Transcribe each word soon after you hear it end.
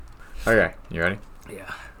Okay, you ready?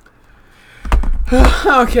 Yeah.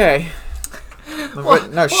 Okay.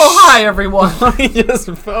 Hi everyone. Let me just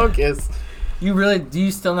focus. Do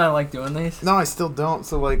you still not like doing these? No, I still don't.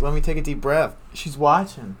 So, let me take a deep breath. She's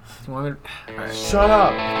watching. Do you want me to... All right. Shut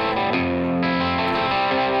up.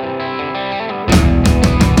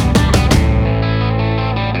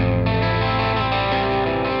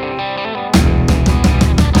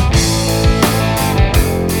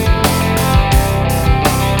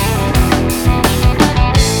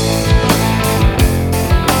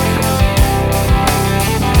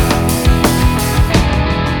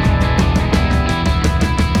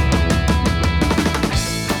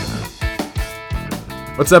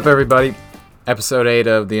 What's up, everybody? Episode 8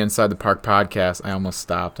 of the Inside the Park podcast. I almost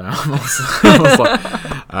stopped.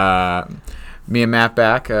 Me and Matt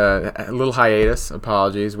back. A little hiatus.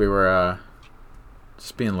 Apologies. We were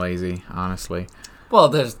just being lazy, honestly. Well,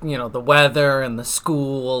 there's the weather and the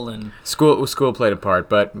school and School played a part,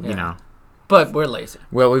 but But we're lazy.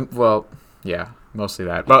 Well, yeah, mostly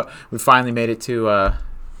that. But we finally made it to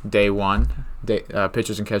day one.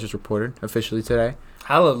 Pitchers and catchers reported officially today.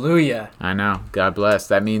 Hallelujah. I know. God bless.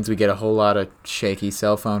 That means we get a whole lot of shaky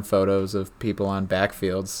cell phone photos of people on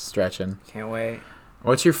backfields stretching. Can't wait.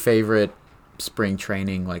 What's your favorite spring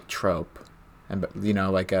training trope? And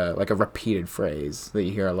like a repeated phrase that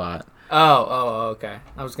you hear a lot. Oh, okay.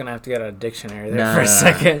 I was gonna have to get a dictionary there for a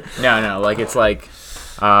second. No. It's like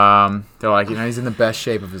they're like, he's in the best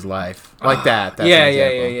shape of his life. Like that. That's an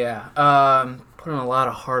example. Yeah. Put in a lot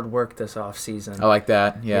of hard work this off season. I like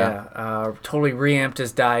that. Yeah. Totally reamped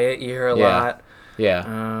his diet. You hear a lot.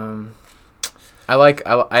 Yeah. I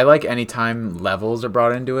like anytime levels are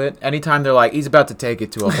brought into it. Anytime they're like, he's about to take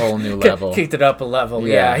it to a whole new level. Kicked it up a level.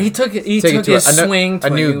 Yeah. He took it. He took his swing to a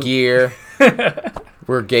new gear.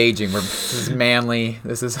 We're gauging. This is manly.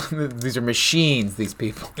 These are machines. These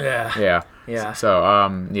people. Yeah. So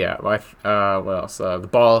what else?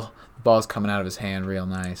 The ball's coming out of his hand real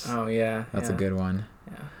nice. Oh yeah. That's a good one.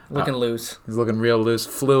 Yeah. Looking loose. He's looking real loose.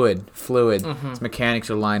 Fluid. Mm-hmm. His mechanics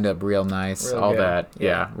are lined up real nice. Real all good. that.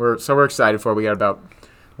 Yeah. We're excited for it. We got about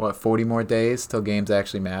 40 more days till games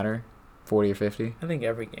actually matter. 40 or 50. I think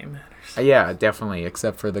every game matters. Yeah, definitely,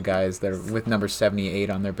 except for the guys that are with number 78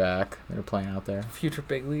 on their back that are playing out there. Future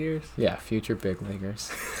big leaguers. Yeah, future big leaguers.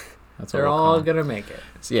 That's what They're all gonna make it.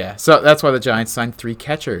 So that's why the Giants signed 3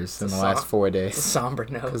 catchers in the last 4 days. Somber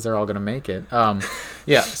note. Because they're all gonna make it.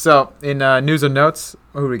 So in news and notes,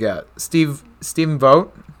 who do we got? Stephen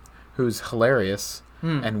Vogt, who's hilarious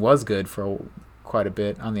and was good for quite a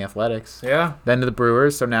bit on the Athletics. Yeah. Then to the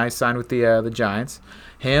Brewers, so now he's signed with the Giants.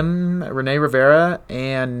 Him, Rene Rivera,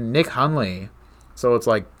 and Nick Hundley. So it's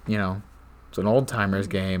like, it's an old-timers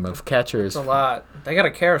game of catchers. It's a lot. They got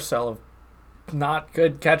a carousel of not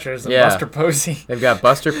good catchers and Buster Posey. They've got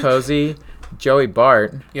Buster Posey, Joey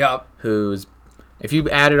Bart. Yep. Who's, if you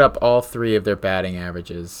added up all 3 of their batting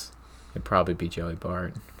averages, it'd probably be Joey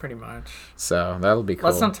Bart. Pretty much. So that'll be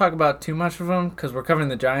cool. Let's not talk about too much of him because we're covering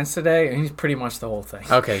the Giants today, and he's pretty much the whole thing.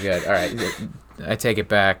 Okay, good. All right. I take it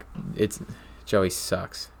back. Joey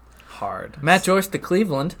sucks. Hard. Matt Joyce to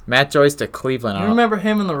Cleveland. You remember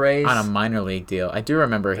him in the Rays? On a minor league deal. I do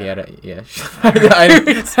remember he had a... Yeah. I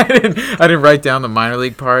didn't write down the minor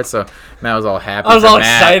league part, so Matt was all happy. I was all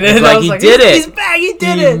excited. He did it. He's back. He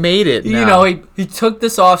did it. He made it. Now. He took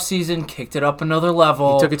this offseason, kicked it up another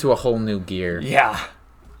level. He took it to a whole new gear. Yeah.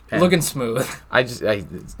 And looking smooth. It's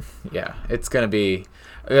going to be...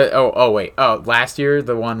 wait. Last year,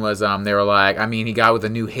 the one was, they were like, he got with a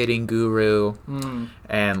new hitting guru,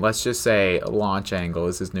 and let's just say launch angle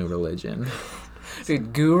is his new religion.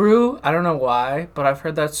 Dude, guru, I don't know why, but I've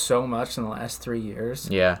heard that so much in the last 3 years.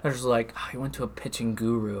 Yeah. There's like, he went to a pitching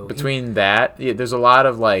guru. Between that, there's a lot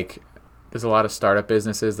of startup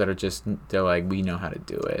businesses that are they're like, we know how to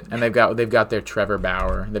do it. And they've got their Trevor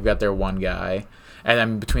Bauer, they've got their one guy. And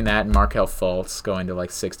then between that and Markelle Fultz going to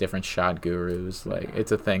 6 different shot gurus,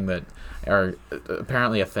 it's a thing that are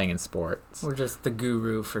apparently a thing in sports. We're just the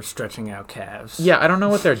guru for stretching out calves. Yeah, I don't know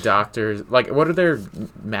what their doctors what are their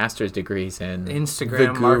master's degrees in?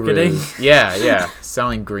 Instagram marketing. Yeah,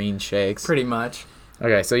 selling green shakes. Pretty much.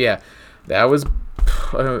 Okay, so that was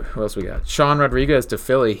who else we got? Sean Rodriguez to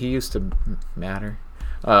Philly. He used to matter.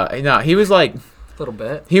 He was a little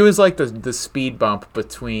bit. He was the speed bump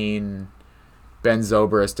between Ben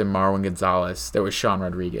Zobrist and Marwin Gonzalez. There was Sean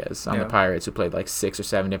Rodriguez on the Pirates, who played 6 or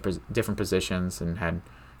 7 different positions and had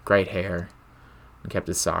great hair and kept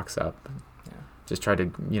his socks up. Yeah. Just tried to,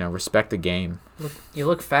 respect the game. You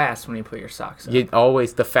look fast when you put your socks up.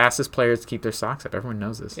 The fastest players keep their socks up. Everyone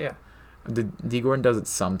knows this. Yeah. D. Gordon does it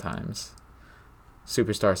sometimes.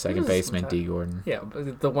 Superstar second baseman D. Gordon. Yeah,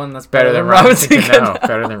 but the one that's Better than Robinson Cano.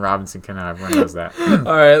 Better than Robinson Cano. Everyone knows that.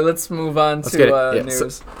 All right, let's move on to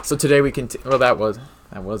news. So today we can. Well, that was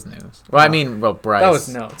news. Well, I mean, Bryce. That was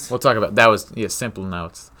notes. We'll talk about that. Was simple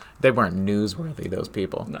notes. They weren't newsworthy. Those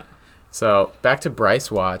people. No. So back to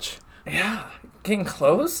Bryce watch. Yeah, getting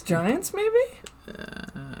close. Giants maybe.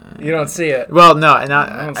 You don't see it. Well, no, and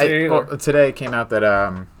I don't see it either. Today it came out that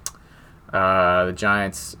the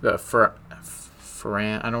Giants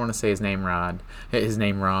I don't want to say his name wrong.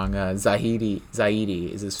 Zaidi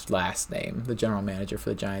is his last name. The general manager for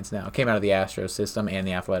the Giants now came out of the Astros system and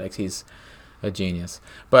the Athletics. He's a genius,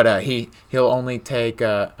 but he'll only take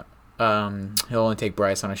Bryce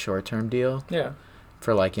on a short-term deal. Yeah.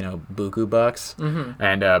 For buku bucks, Mm-hmm.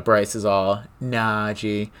 And Bryce is all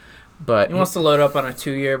G, but he wants to load up on a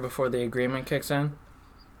 2-year before the agreement kicks in.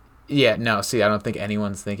 Yeah, no, see, I don't think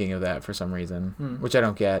anyone's thinking of that for some reason, which I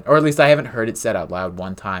don't get. Or at least I haven't heard it said out loud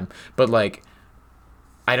one time. But,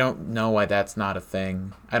 I don't know why that's not a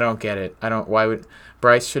thing. I don't get it. Why would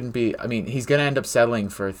Bryce shouldn't be, I mean, he's going to end up settling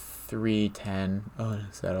for 310. Oh,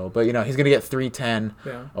 settle. But, he's going to get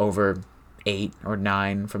 310 over 8 or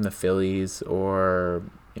 9 from the Phillies or,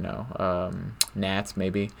 Nats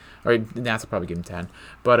maybe. Or Nats will probably give him 10.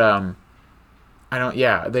 But,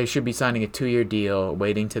 they should be signing a 2-year deal,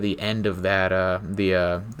 waiting to the end of that,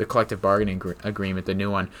 the collective bargaining agreement, the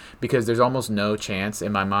new one, because there's almost no chance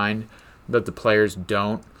in my mind that the players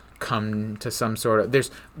don't come to some sort of,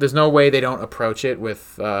 there's no way they don't approach it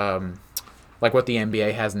with, like what the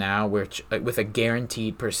NBA has now, which with a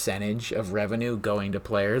guaranteed percentage of revenue going to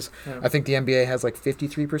players. Yeah. I think the NBA has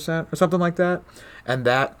 53% or something like that. And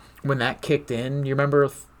that, when that kicked in, you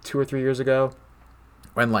remember 2 or 3 years ago,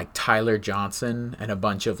 when Tyler Johnson and a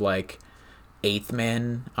bunch of eighth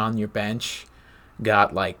men on your bench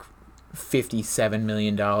got $57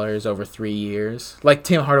 million over 3 years,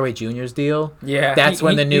 Tim Hardaway Jr.'s deal. Yeah, that's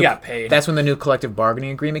when he got paid. That's when the new collective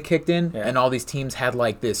bargaining agreement kicked in, yeah. And all these teams had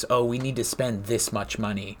this. Oh, we need to spend this much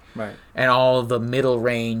money, right? And all of the middle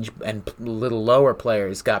range and little lower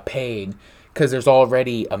players got paid because there's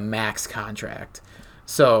already a max contract.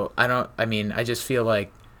 So I just feel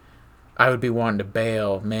like I would be wanting to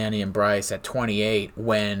bail Manny and Bryce at 28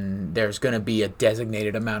 when there's going to be a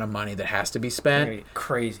designated amount of money that has to be spent.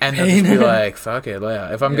 Crazy. And they'll just be like, fuck it.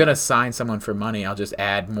 If I'm going to sign someone for money, I'll just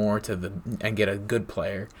add more to and get a good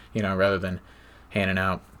player, rather than handing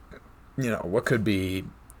out, what could be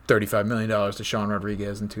 $35 million to Sean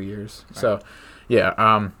Rodriguez in 2 years. Right. So, yeah,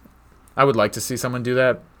 I would like to see someone do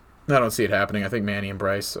that. I don't see it happening. I think Manny and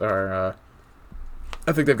Bryce are...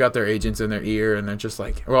 I think they've got their agents in their ear, and they're just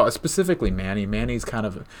specifically Manny. Manny's kind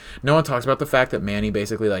of, no one talks about the fact that Manny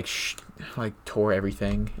basically tore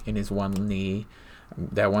everything in his one knee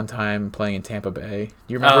that one time playing in Tampa Bay.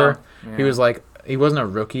 Do you remember? Yeah. He was he wasn't a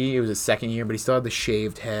rookie. It was his second year, but he still had the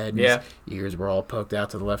shaved head. And his ears were all poked out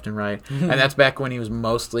to the left and right. And that's back when he was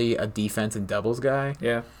mostly a defense and doubles guy.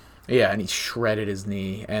 Yeah. Yeah, and he shredded his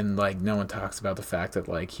knee, and no one talks about the fact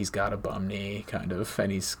that he's got a bum knee, kind of,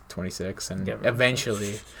 and he's 26, and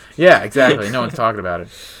eventually, yeah, exactly, no one's talking about it.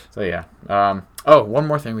 So yeah. One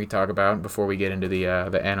more thing we talk about before we get into the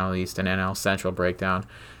NL East and NL Central breakdown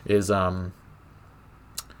is what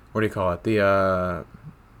do you call it? The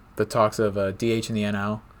talks of DH in the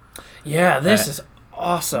NL. Yeah, this is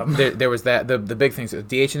awesome. There was that the big things.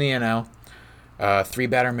 DH in the NL,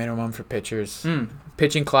 3-batter minimum for pitchers.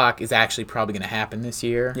 Pitching clock is actually probably going to happen this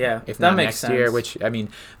year. Yeah, if not next year. Which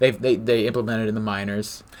they implemented in the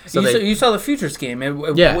minors. So you saw the futures game.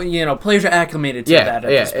 Players are acclimated to that at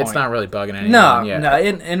this point. It's not really bugging anyone. No,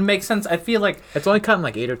 it makes sense. I feel like it's only cutting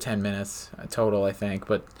 8 or 10 minutes total, I think,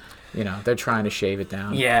 but. They're trying to shave it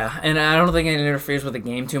down. Yeah, and I don't think it interferes with the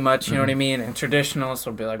game too much. You know what I mean? And traditionalists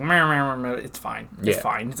will be like, it's fine. It's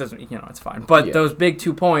fine. It doesn't, it's fine. But those big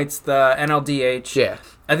 2 points, the NLDH. Yeah.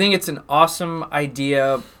 I think it's an awesome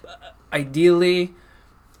idea. Ideally,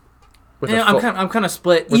 I'm kind of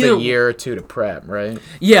split. With a year or two to prep, right?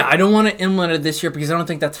 Yeah, I don't want to implement it this year because I don't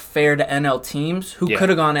think that's fair to NL teams who could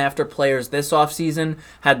have gone after players this offseason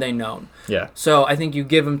had they known. Yeah. So I think you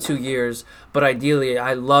give them 2 years, but ideally,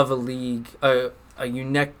 I love a league, a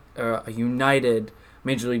united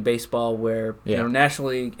Major League Baseball where National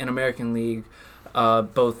League and American League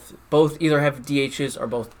both either have DHs or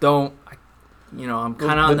both don't. I'm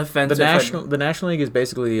kind of on the fence. The National League is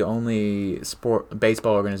basically the only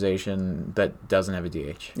baseball organization that doesn't have a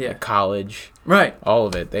DH. Yeah. College. Right. All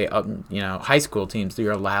of it. They, high school teams,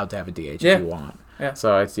 you're allowed to have a DH if you want. Yeah.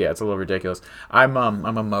 So it's a little ridiculous. I'm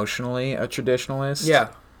emotionally a traditionalist.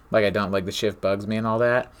 Yeah. I don't the shift bugs me and all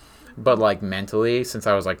that. But mentally, since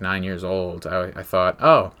I was 9 years old, I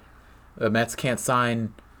thought, the Mets can't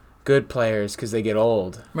sign good players because they get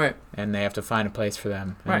old, Right. and they have to find a place for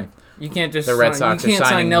them. And Right. You can't just the Red Sox you can't are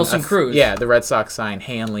signing sign Nelson Cruz. Yeah, the Red Sox signed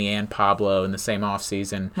Hanley and Pablo in the same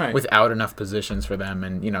offseason Right. without enough positions for them,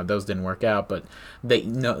 and those didn't work out. But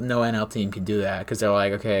no NL team can do that because they're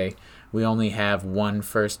like, okay, we only have one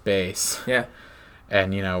first base. Yeah.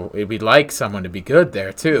 And, we'd like someone to be good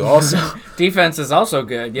there, too, also. Defense is also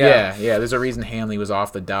good, yeah. Yeah. There's a reason Hanley was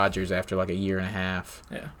off the Dodgers after, like, a year and a half.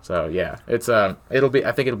 Yeah. So, yeah. I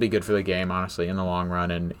think it'll be good for the game, honestly, in the long run.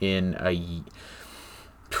 And in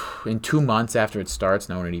 2 months after it starts,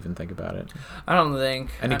 no one would even think about it. I don't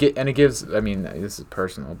think. And it gives, this is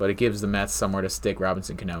personal, but it gives the Mets somewhere to stick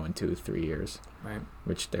Robinson Cano in 2-3 years. Right.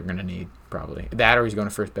 Which they're going to need, probably. That or he's going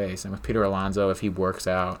to first base. And with Peter Alonso, if he works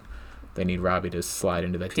out, they need Robbie to slide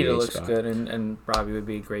into that Peter DH looks spot. good, and Robbie would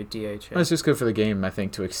be a great DH. Yeah. Well, it's just good for the game, I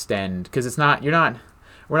think, to extend because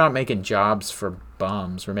we're not making jobs for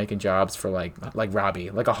bums. We're making jobs for like Robbie,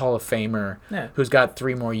 like a Hall of Famer who's got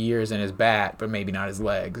 3 more years in his bat, but maybe not his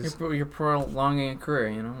legs. You're prolonging a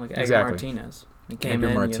career, like Edgar Exactly. Martinez. He Edgar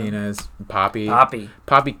Martinez, Poppy.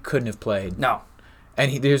 Poppy couldn't have played. No.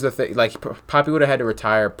 And here's the thing: like Poppy would have had to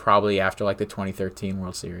retire probably after like the 2013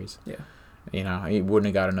 World Series. Yeah. He wouldn't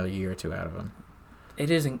have got another year or two out of him.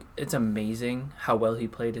 It's amazing how well he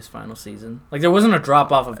played his final season. Like, there wasn't a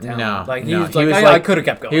drop-off of talent. No. I could have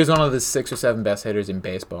kept going. He was one of the 6 or 7 best hitters in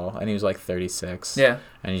baseball, and he was like 36. Yeah.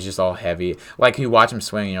 And he's just all heavy. Like, you watch him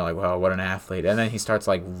swing, and you're like, wow, what an athlete. And then he starts,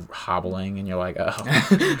 like, hobbling, and you're like,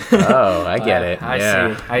 oh, I get it.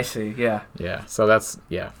 I see, yeah. Yeah, so that's,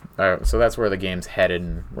 All right, so that's where the game's headed,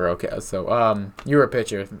 and we're okay. So, you were a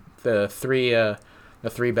pitcher. The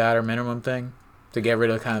three batter minimum thing to get rid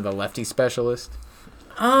of kind of the lefty specialist.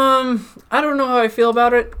 I don't know how I feel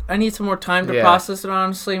about it. I need some more time to process it,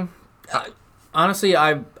 honestly.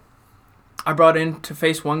 I brought in to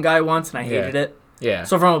face one guy once, and I hated it. Yeah.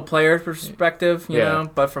 So from a player's perspective, you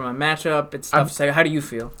know, but from a matchup, it's tough to say. How do you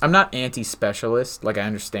feel? I'm not anti-specialist. Like, I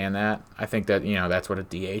understand that. I think that, that's what a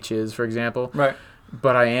DH is, for example. Right.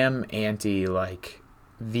 But I am anti, like,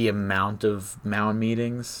 the amount of mound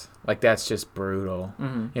meetings. Like, that's just brutal.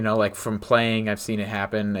 Mm-hmm. Like, from playing, I've seen it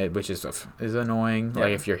happen, which is annoying. Yeah.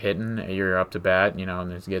 Like, if you're hitting, you're up to bat, and you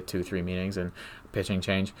get 2-3 meetings and pitching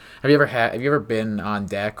change. Have you ever been on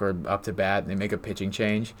deck or up to bat and they make a pitching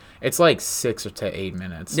change? It's like 6 to 8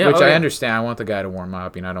 minutes, which I understand. I want the guy to warm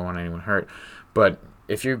up. I don't want anyone hurt. But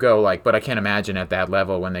if you go, like, but I can't imagine at that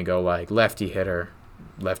level when they go, like, lefty hitter,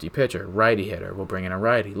 lefty pitcher, righty hitter, we'll bring in a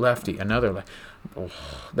righty, lefty, another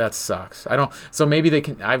that sucks. So maybe they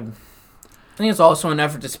can. I think it's also an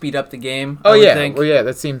effort to speed up the game. Oh yeah, well yeah,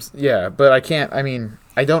 that seems but I can't. I mean,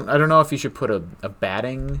 I don't know if you should put a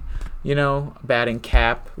batting, batting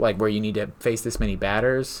cap, like where you need to face this many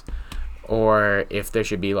batters, or if there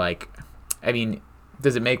should be like, I mean,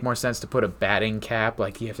 does it make more sense to put a batting cap,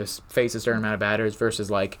 like you have to face a certain amount of batters versus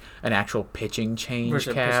like an actual pitching change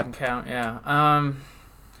cap? Pitching count, yeah.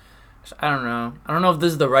 I don't know. I don't know if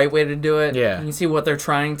this is the right way to do it. Yeah. You can see what they're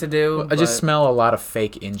trying to do. Well, I just smell a lot of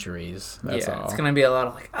fake injuries. That's all. It's going to be a lot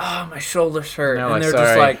of like, my shoulder's hurt. No, and they're sorry.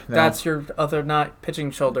 just like, No. that's your other not pitching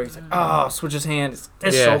shoulder. He's like, switch his hand.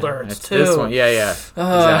 This shoulder hurts it's too. This one. Yeah.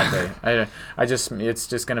 Exactly. It's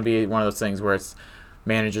just going to be one of those things where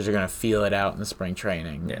managers are going to feel it out in the spring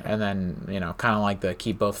training. Yeah. And then, kind of like the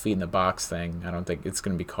keep both feet in the box thing. I don't think it's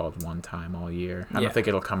going to be called one time all year. I don't think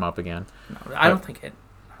it'll come up again. No, I don't think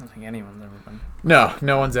anyone's ever been.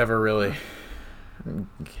 No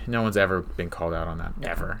one's ever been called out on that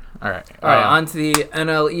ever. All right, on to the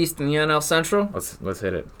NL East and the NL Central. Let's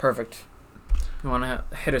hit it. Perfect. You want to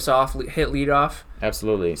hit us off? Hit lead off.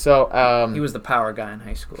 Absolutely. So he was the power guy in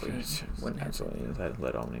high school. Absolutely, that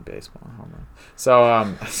led only baseball. So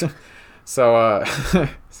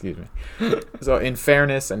excuse me. So in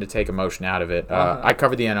fairness and to take emotion out of it, I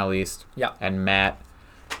covered the NL East. Yeah. And Matt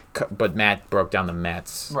broke down the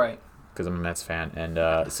Mets. Right. Because I'm a Mets fan, and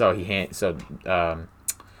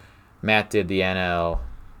Matt did the NL.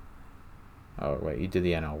 Oh wait, you did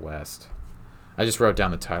the NL West. I just wrote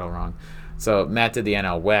down the title wrong. So Matt did the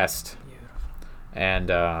NL West.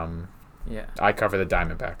 And I covered the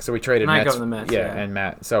Diamondbacks. So we traded and Mets. I covered the Mets. Yeah, and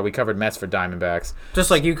Matt. So we covered Mets for Diamondbacks.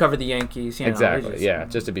 Just like you covered the Yankees. Exactly.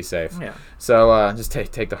 Just to be safe. Yeah. So just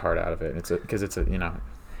take the heart out of it. Because it's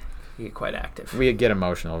You get quite active. We get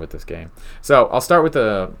emotional with this game. So I'll start with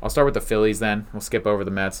the Phillies then. We'll skip over the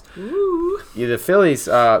Mets. Ooh. Yeah, the Phillies.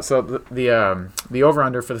 So the over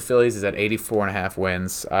under for the Phillies is at 84.5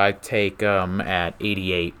 wins. I take them at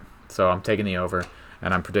 88. So I'm taking the over,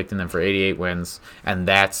 and I'm predicting them for 88 wins, and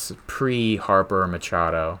that's pre Harper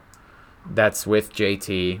Machado. That's with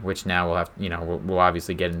JT, which now we'll have, we'll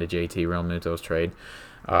obviously get into JT Realmuto's trade.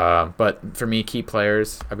 But for me, key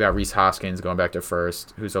players, I've got Rhys Hoskins going back to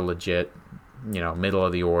first, who's a legit, middle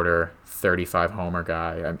of the order, 35 homer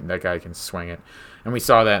guy. I mean, that guy can swing it. And we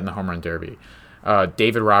saw that in the home run derby.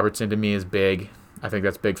 David Robertson to me is big. I think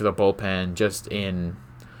that's big for the bullpen, just in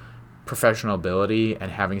professional ability,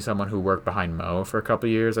 and having someone who worked behind Mo for a couple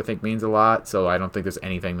of years, I think means a lot. So I don't think there's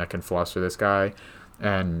anything that can fluster this guy.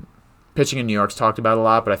 And pitching in New York's talked about a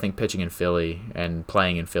lot, but I think pitching in Philly and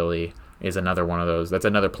playing in Philly is another one of those. That's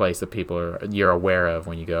another place that you're aware of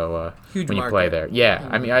when you go Huge when market. You play there. Yeah,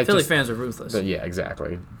 I mean, Philly fans are ruthless. Yeah,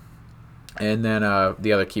 exactly. And then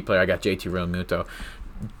the other key player, I got JT Realmuto.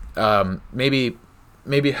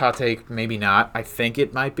 Maybe hot take, maybe not. I think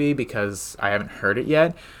it might be because I haven't heard it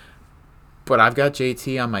yet. But I've got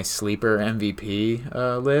JT on my sleeper MVP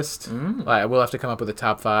list. We'll have to come up with a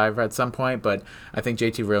top 5 at some point, but I think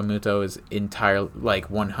JT Realmuto is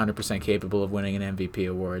 100% capable of winning an MVP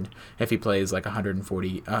award if he plays like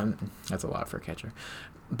 140. That's a lot for a catcher.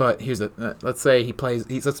 But here's let's say he plays.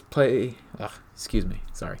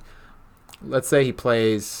 Let's say he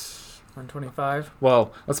plays 125.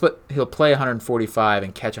 Well, he'll play 145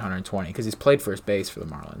 and catch 120 because he's played first base for the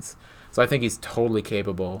Marlins. So I think he's totally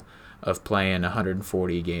capable of playing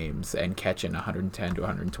 140 games and catching 110 to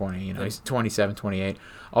 120. He's 27, 28.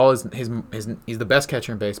 He's the best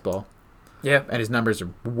catcher in baseball. Yeah, and his numbers are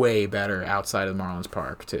way better outside of the Marlins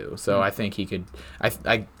Park too. So I think he could.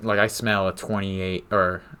 I smell a 28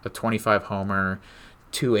 or a 25 homer,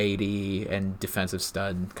 280 and defensive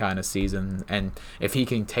stud kind of season. And if he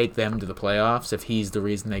can take them to the playoffs, if he's the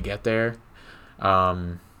reason they get there,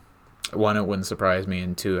 one, it wouldn't surprise me,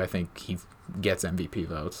 and two, I think he gets MVP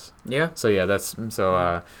votes. Yeah. So yeah,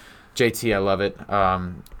 JT, I love it.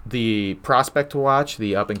 The prospect to watch,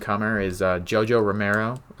 the up and comer, is Jojo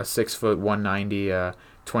Romero, a 6'1", 190,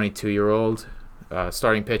 22-year-old.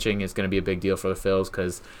 Starting pitching is going to be a big deal for the Phils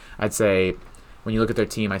because I'd say when you look at their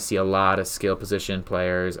team, I see a lot of skill position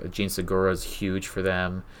players. Gene Segura is huge for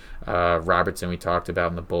them. Robertson we talked about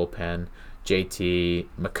in the bullpen. JT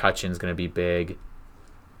McCutcheon's going to be big.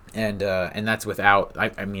 And that's without,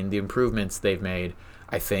 I mean, the improvements they've made,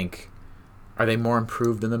 I think, are they more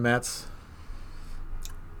improved than the Mets?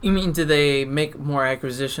 You mean, did they make more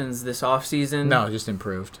acquisitions this offseason? No, just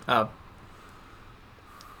improved. Oh.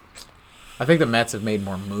 I think the Mets have made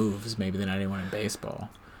more moves maybe than anyone in baseball.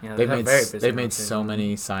 Yeah, they've made so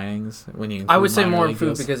many signings. When you I would say more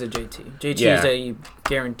improved because of JT. JT is a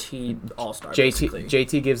guaranteed all-star.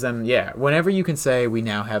 JT gives them, whenever you can say we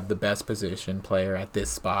now have the best position player at this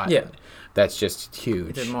spot, that's just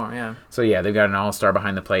huge. He did more, yeah. So they've got an all-star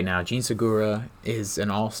behind the plate now. Gene Segura is an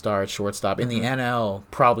all-star at shortstop. In the NL,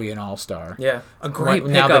 probably an all-star. Yeah, a great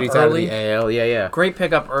pickup now that he's early. Out of the AL, Great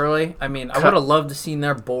pickup early. I mean, I would have loved to seen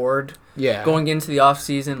their board. Yeah. Going into the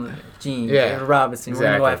offseason, Gene, David Robinson, we're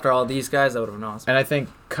going to go after all these guys. That would have been awesome. And I think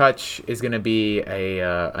Kutch is going to be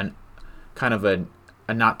a kind of a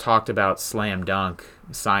not talked about slam dunk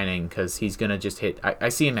signing because he's going to just hit. I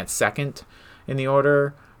see him at second in the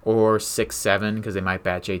order or 6-7 because they might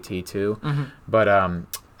bat JT too. Mm-hmm. But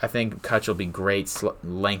I think Kutch will be great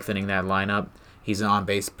lengthening that lineup. He's an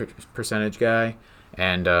on-base percentage guy.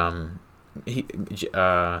 And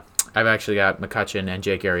I've actually got McCutcheon and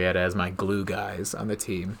Jake Arrieta as my glue guys on the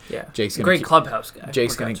team. Yeah, Jake's great clubhouse guy.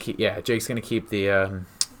 Jake's gonna keep. Yeah, Jake's gonna keep the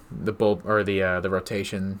bull or the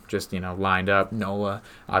rotation just lined up. Nola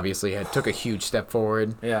obviously took a huge step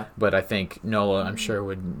forward. Yeah, but I think Nola, I'm sure,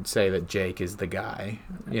 would say that Jake is the guy.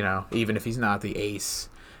 Even if he's not the ace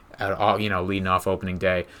at all. Leading off opening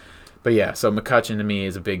day. But so McCutcheon to me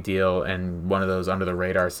is a big deal and one of those under the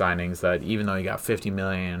radar signings that even though he got $50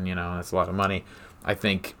 million, that's a lot of money. I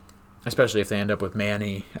think, especially if they end up with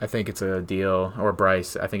Manny, I think it's a deal, or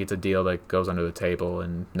Bryce. I think it's a deal that goes under the table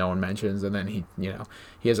and no one mentions. And then he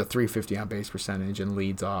has a 350 on base percentage and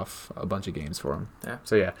leads off a bunch of games for him. Yeah.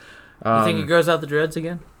 So you think he grows out the dreads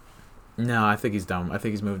again? No, I think he's done. I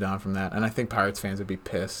think he's moved on from that, and I think Pirates fans would be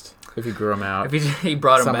pissed if he grew him out. If he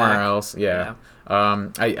brought him somewhere back else. Yeah.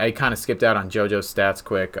 I kind of skipped out on JoJo's stats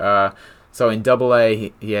quick. So in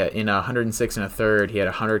AA, in 106 and a third, he had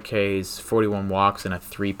 100 Ks, 41 walks, and a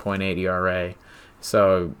 3.8 ERA.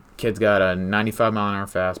 So kid's got a 95 mile an hour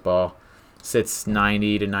fastball, sits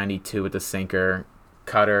 90 to 92 with the sinker,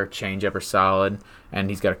 cutter, changeup are solid, and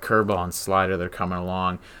he's got a curveball and slider that are coming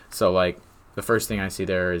along. So the first thing I see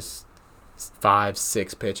there is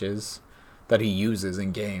 5-6 pitches that he uses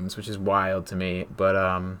in games, which is wild to me. But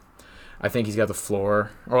I think he's got the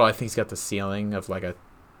floor, or I think he's got the ceiling of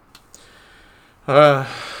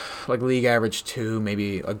league average 2,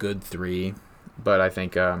 maybe a good 3. But I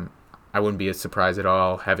think I wouldn't be surprised at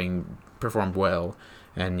all having performed well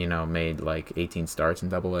and made like 18 starts in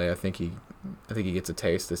Double-A. I think he gets a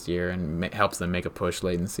taste this year and helps them make a push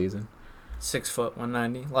late in the season. 6 foot,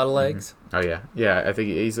 190, a lot of legs. Mm-hmm. Oh yeah. I think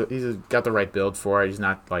he's got the right build for it. He's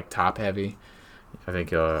not like top heavy. I think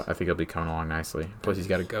he'll be coming along nicely. Plus he's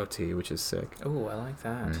got a goatee, which is sick. Oh, I like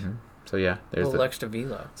that. Mm-hmm. So yeah, there's a little extra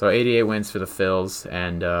velo. So 88 wins for the Phils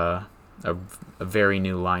and a very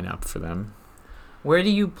new lineup for them. Where do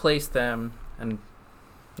you place them? And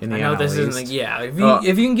in the I know NL this East? isn't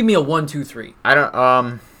if you can give me a 1, 2, 3. I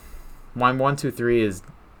don't my 1, 2, 3 is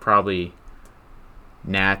probably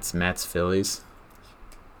Nats, Mets, Phillies.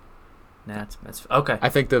 Nats, Mets. Okay. I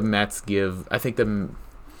think the Mets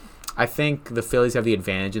I think the Phillies have the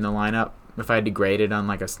advantage in the lineup. If I had to grade it on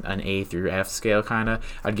like an A through F scale,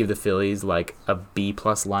 I'd give the Phillies like a B+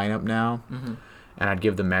 lineup now, and I'd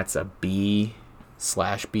give the Mets a B/B-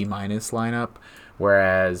 lineup.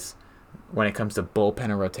 Whereas when it comes to bullpen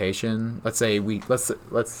and rotation, let's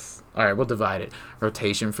all right, we'll divide it.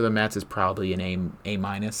 Rotation for the Mets is probably an A-.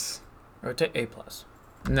 Rotate A+.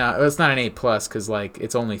 No, it's not an A+ because like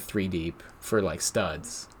it's only 3 deep for like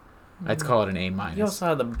studs. I'd call it an A-. You also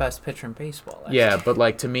had the best pitcher in baseball. Actually. But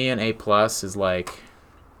like to me, an A+ is like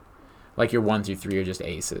your 1 through 3 are just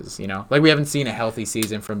aces. Like we haven't seen a healthy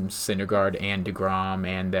season from Syndergaard and DeGrom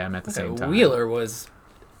and them at the same time. Wheeler was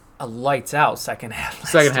a lights out second half.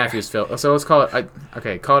 Second half he was filled. So let's call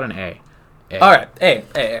it. Call it an A. All right,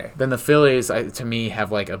 A. Then the Phillies, to me,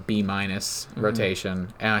 have like a B-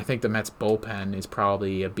 rotation, and I think the Mets bullpen is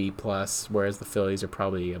probably a B+, whereas the Phillies are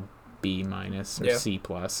probably a B- or C+. I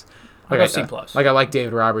C+. Like I like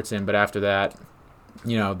David Robertson, but after that,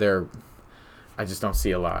 I just don't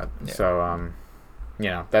see a lot. Yeah. So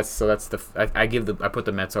I put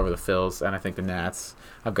the Mets over the Phils, and I think the Nats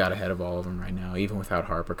I've got ahead of all of them right now, even without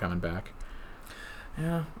Harper coming back.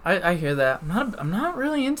 Yeah, I hear that. I'm not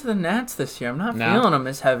really into the Nats this year. I'm not feeling them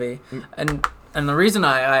as heavy. And the reason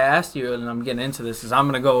I asked you, and I'm getting into this, is I'm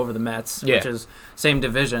going to go over the Mets, which is same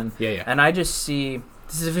division. Yeah. And I just see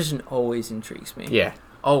this division always intrigues me. Yeah.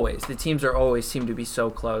 Always. The teams always seem to be so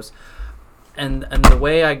close. And the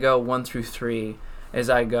way I go 1 through 3 is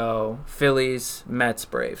I go Phillies, Mets,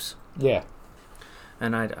 Braves. Yeah.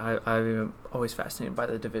 And I'm always fascinated by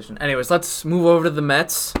the division. Anyways, let's move over to the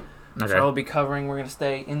Mets. Okay. So I'll be covering. We're going to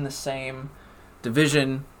stay in the same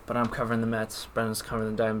division, but I'm covering the Mets. Brendan's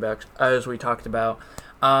covering the Diamondbacks, as we talked about.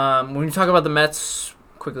 When we talk about the Mets,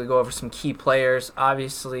 quickly go over some key players.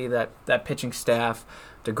 Obviously, that pitching staff,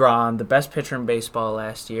 DeGrom, the best pitcher in baseball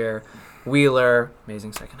last year. Wheeler,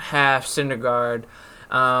 amazing second half. Syndergaard.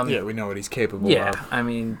 We know what he's capable of. Yeah, I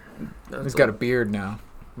mean... He's got a beard now.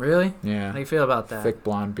 Really? Yeah. How do you feel about that? Thick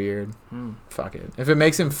blonde beard. Fuck it. If it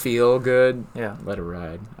makes him feel good, let it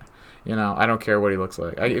ride. I don't care what he looks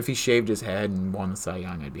like. If he shaved his head and won the Cy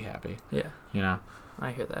Young, I'd be happy. Yeah.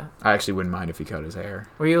 I hear that. I actually wouldn't mind if he cut his hair.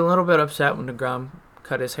 Were you a little bit upset when DeGrom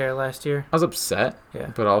cut his hair last year? I was upset.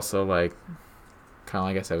 Yeah. But also, like, kind of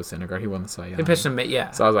like I said with Syndergaard, he won the Cy Young. He pitched him, yeah.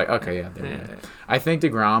 So I was like, okay, I think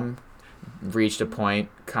DeGrom reached a point,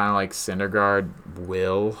 kind of like Syndergaard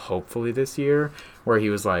will, hopefully this year, where he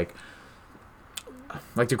was like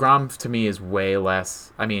DeGrom to me is way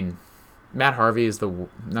less. I mean, Matt Harvey is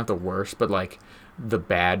not the worst, but like the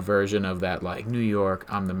bad version of that, like New York,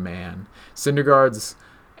 I'm the man. Syndergaard's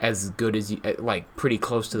as good as like pretty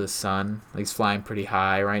close to the sun. Like he's flying pretty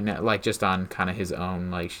high right now, like just on kind of his own,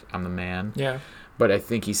 like I'm the man. Yeah. But I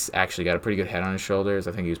think he's actually got a pretty good head on his shoulders.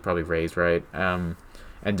 I think he was probably raised right.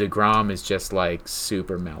 And DeGrom is just like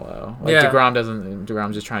super mellow. Like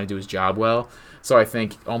DeGrom's just trying to do his job well. So I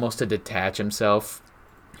think almost to detach himself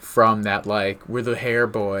from that, like we're the hair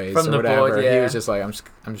boys from or the whatever. Boys, yeah. He was just like, I'm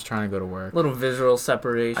just trying to go to work. Little visual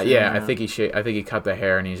separation. I think he cut the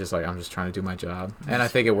hair and he's just like, I'm just trying to do my job. And I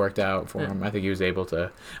think it worked out for him. I think he was able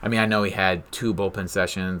to. I mean, I know he had 2 bullpen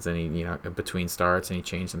sessions and he between starts and he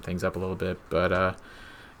changed some things up a little bit. But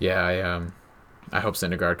I hope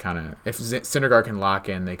Syndergaard if Syndergaard can lock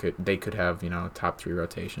in, they could have top 3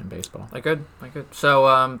 rotation in baseball. I could.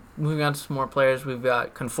 So moving on to some more players, we've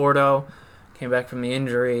got Conforto. Came back from the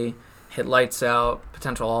injury, hit lights out,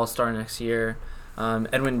 potential all-star next year.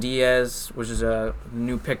 Edwin Diaz, which is a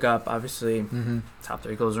new pickup, obviously top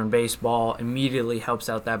 3 closer in baseball, immediately helps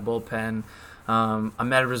out that bullpen.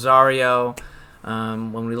 Ahmed Rosario,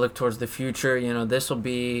 when we look towards the future, this will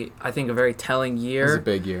be, I think, a very telling year. It's a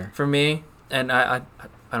big year for me, and I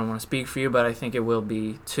I don't want to speak for you, but I think it will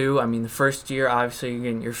be 2. I mean, the first year, obviously, you're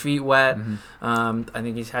getting your feet wet. I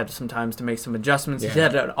think he's had some times to make some adjustments. He's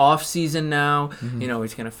had an off season now. You know,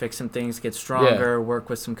 he's going to fix some things, get stronger, work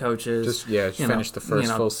with some coaches. Just finish the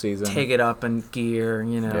first full season. Take it up in gear,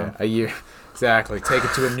 Yeah, a year. Exactly. Take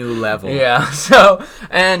it to a new level. Yeah. So,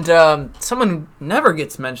 and someone who never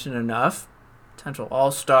gets mentioned enough, potential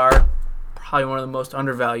all-star, probably one of the most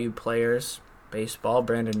undervalued players, baseball,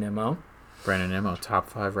 Brandon Nimmo. Brandon Nimmo, top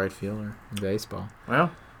 5 right fielder in baseball.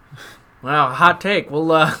 Well, wow, hot take. We'll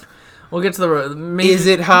get to the. Is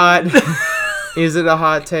it hot? Is it a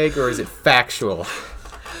hot take or is it factual?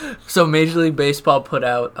 So Major League Baseball put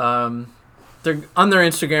out. They're on their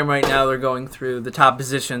Instagram right now. They're going through the top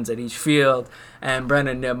positions at each field, and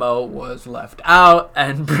Brandon Nimmo was left out.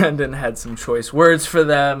 And Brendan had some choice words for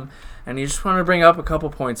them, and he just wanted to bring up a couple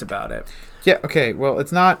points about it. Yeah. Okay. Well,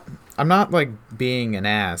 it's not. I'm not like being an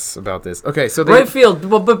ass about this. Okay. So right field.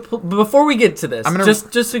 Well, but before we get to this,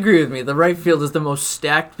 just agree with me. The right field is the most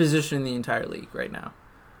stacked position in the entire league right now.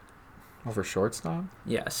 Over shortstop?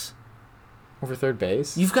 Yes. Over third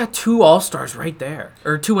base? You've got 2 All-Stars right there.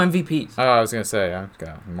 Or 2 MVPs. Oh, I was going to say, I've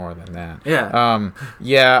got more than that. Yeah.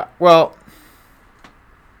 Yeah, well,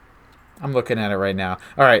 I'm looking at it right now.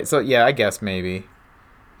 All right, so, yeah, I guess maybe.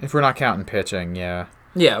 If we're not counting pitching, yeah.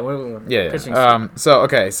 Yeah. Pitching.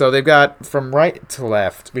 So they've got, from right to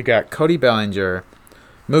left, we got Cody Bellinger,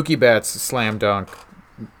 Mookie Betts, slam dunk,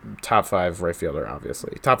 top 5 right fielder,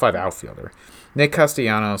 obviously. Top 5 outfielder. Nick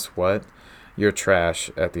Castellanos, what? You're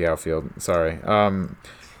trash at the outfield. Sorry.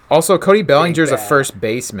 Also, Cody Bellinger's a first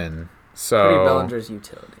baseman. So Cody Bellinger's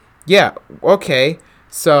utility. Yeah. Okay.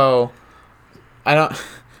 So I don't.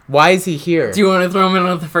 Why is he here? Do you want to throw him in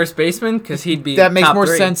with the first baseman? Because he'd be that makes top more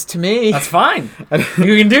 3. sense to me. That's fine.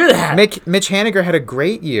 You can do that. Mitch Haniger had a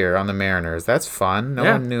great year on the Mariners. That's fun. No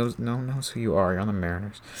one knows who you are. You're on the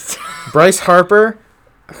Mariners. Bryce Harper.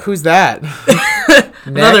 Who's that?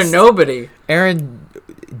 Another nobody. Aaron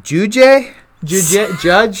Judge.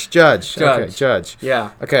 Okay, Judge.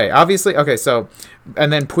 Yeah. Okay, obviously. Okay, so,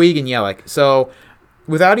 and then Puig and Yelich. So,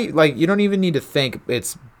 without you don't even need to think.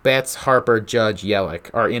 It's Betts, Harper, Judge,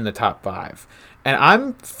 Yelich are in the top 5, and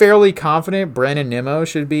I'm fairly confident Brandon Nimmo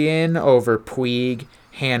should be in over Puig,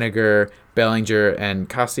 Haniger, Bellinger, and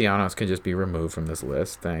Castellanos can just be removed from this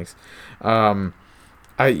list. Thanks. I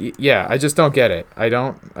just don't get it. I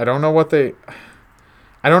don't know what they.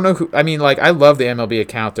 I don't know who. I mean, like, I love the MLB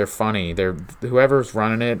account. They're funny. They're whoever's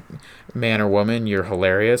running it, man or woman, you're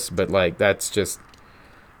hilarious. But like, that's just.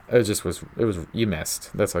 It was you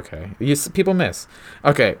missed. That's okay. People miss.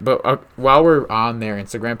 Okay, but while we're on their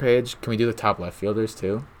Instagram page, can we do the top left fielders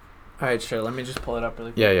too? All right, sure. Let me just pull it up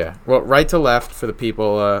really quick. Yeah. Well, right to left for the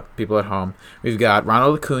people at home, we've got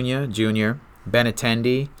Ronald Acuna Jr.,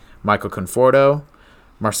 Benintendi, Michael Conforto,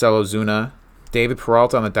 Marcelo Zuna, David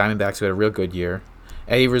Peralta on the Diamondbacks, who had a real good year,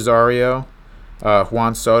 Eddie Rosario,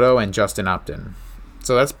 Juan Soto, and Justin Upton.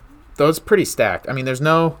 So that's pretty stacked. I mean, there's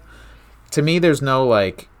no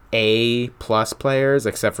like A+ players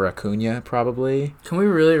except for Acuna, probably. Can we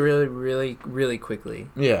really, really, really, really quickly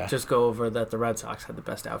just go over that the Red Sox had the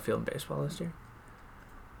best outfield in baseball this year?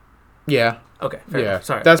 Yeah. Okay. Fair enough.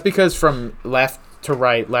 Sorry. That's because from left to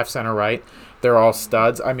right, left, center, right, they're all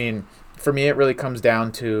studs. I mean, for me, it really comes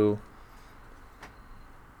down to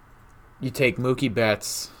you take Mookie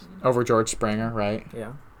Betts over George Springer, right?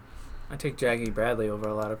 Yeah. I take Jackie Bradley over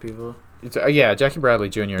a lot of people. Jackie Bradley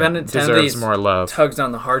Jr. deserves more love. Tugs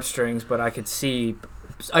on the heartstrings, but I could see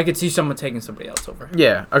someone taking somebody else over.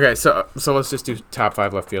 Yeah. Okay. So let's just do top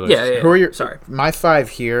 5 left fielders. Yeah. Who are your? Sorry. My 5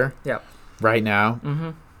 here. Yeah. Right now.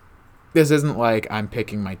 Mm-hmm. This isn't like I'm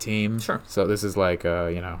picking my team. Sure. So this is like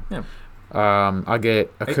Yeah. I'll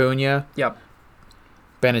get Acuna. Yep.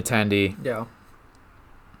 Benintendi. Yeah.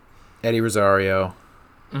 Eddie Rosario.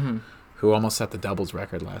 Mm-hmm. Who almost set the doubles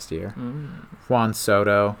record last year. Mm. Juan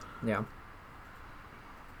Soto. Yeah.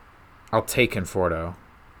 I'll take Conforto,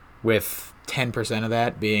 with 10% of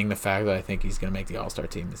that being the fact that I think he's going to make the All-Star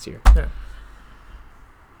team this year. Yeah.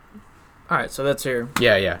 All right, so that's your...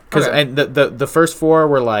 Yeah. Because and the first 4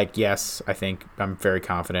 were like, yes, I think I'm very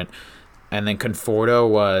confident. And then Conforto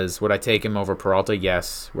was, would I take him over Peralta?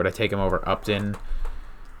 Yes. Would I take him over Upton?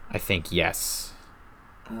 I think yes.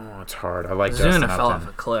 Oh, it's hard. I like Justin Upton. Ozuna fell off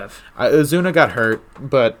a cliff. Ozuna got hurt,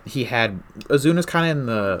 but Ozuna's kind of in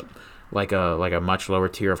the like a much lower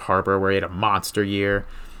tier of Harper, where he had a monster year,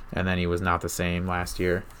 and then he was not the same last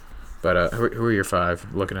year. But who are your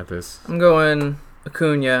 5? Looking at this, I'm going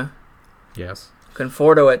Acuna. Yes.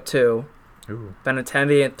 Conforto at 2. Ooh.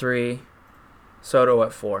 Benintendi at 3. Soto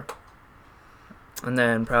at 4. And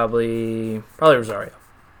then probably Rosario.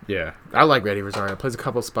 Yeah, I like Eddie Rosario. Plays a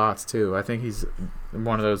couple spots too. I think he's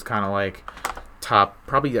one of those kind of like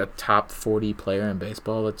probably a top 40 player in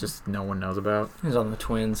baseball that just no one knows about. He's on the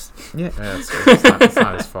Twins. Yeah, it's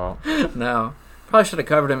not his fault. No. Probably should have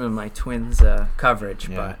covered him in my Twins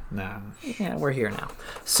coverage, but yeah, we're here now.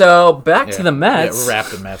 So back to the Mets. Yeah, we'll wrap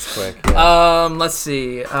the Mets quick. Yeah. Let's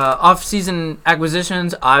see. Off-season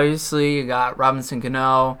acquisitions. Obviously, you got Robinson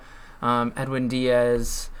Cano, Edwin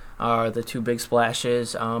Diaz are the two big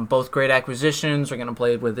splashes. Both great acquisitions. We're gonna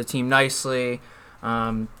play with the team nicely.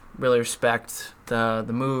 Really respect the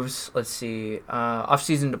moves. Let's see.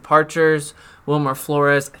 Off-season departures. Wilmer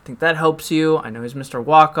Flores, I think that helps you. I know he's Mr.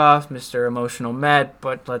 Walk-Off, Mr. Emotional Met,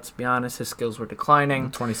 but let's be honest, his skills were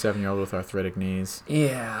declining. 27-year-old with arthritic knees.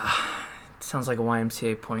 Yeah. Sounds like a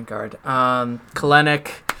YMCA point guard.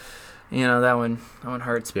 Kalenic, that one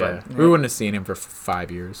hurts. Yeah. But we wouldn't have seen him for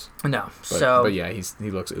 5 years. No. But yeah,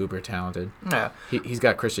 he looks uber talented. Yeah. He's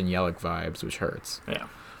got Christian Yelich vibes, which hurts. Yeah.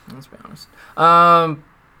 Let's be honest.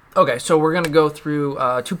 Okay, so we're going to go through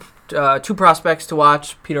two prospects to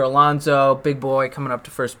watch. Peter Alonso, big boy, coming up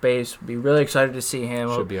to first base. Be really excited to see him.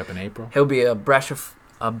 Should be up in April. He'll be a breath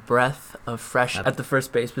of fresh at the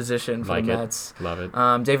first base position for the Mets. Love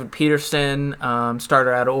it. David Peterson,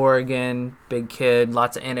 starter out of Oregon, big kid,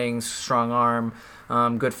 lots of innings, strong arm,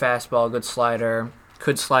 good fastball, good slider.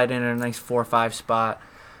 Could slide in a nice 4-5 spot.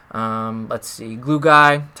 Let's see. Glue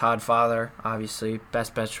guy, Todd Father, obviously,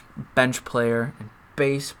 best bench player in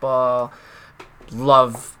baseball.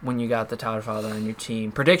 Love when you got the Todd Father on your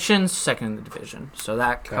team. Predictions, second in the division. So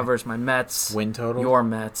that covers my Mets. Win total? Your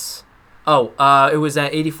Mets. Oh, it was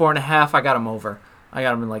at 84.5. I got them over. I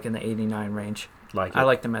got them in the 89 range. Like it. I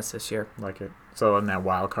like the Mets this year. Like it. So in that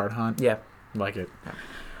wild card hunt? Yeah. Like it. Yeah.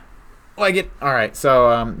 Like it. All right.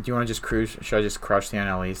 So do you want to just cruise? Should I just crush the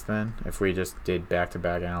NL East then? If we just did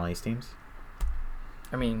back-to-back NL East teams?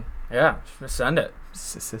 I mean, yeah. Send it.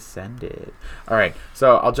 Send it. All right.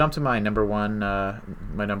 So I'll jump to my number one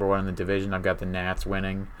in the division. I've got the Nats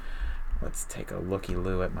winning. Let's take a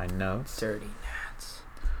looky-loo at my notes. Dirty Nats.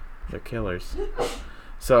 They're killers.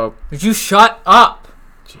 So. Would you shut up?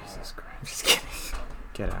 Jesus Christ. I'm just kidding.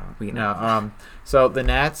 Get out. So the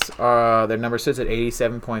Nats, their number sits at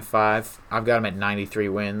 87.5. I've got them at 93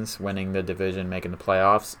 wins, winning the division, making the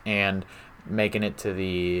playoffs, and making it to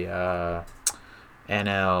the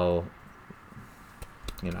NL.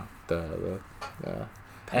 The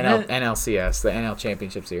NLCS, the NL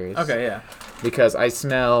Championship Series. Okay, yeah. Because I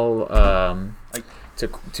smell, to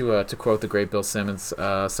quote the great Bill Simmons,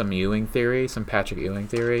 some Ewing theory, some Patrick Ewing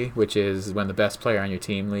theory, which is when the best player on your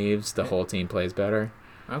team leaves, the whole team plays better.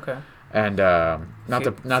 Okay. And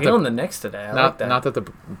feeling the Knicks today. I like that. Not that the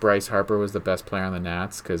Bryce Harper was the best player on the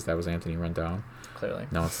Nats, because that was Anthony Rendon. Clearly.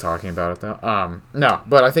 No one's talking about it, though. No,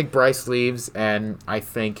 but I think Bryce leaves, and I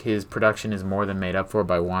think his production is more than made up for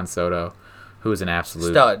by Juan Soto, who is an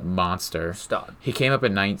absolute monster. Stud. He came up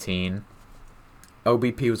at 19.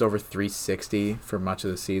 OBP was over 360 for much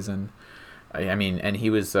of the season. I mean, and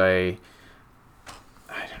he was I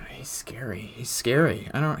don't know, he's scary.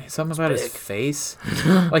 I don't know, something about his face.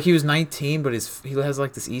 Like, he was 19, but he has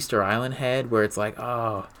like this Easter Island head where it's like,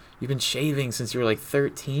 oh, you've been shaving since you were like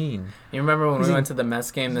 13. You remember when we went to the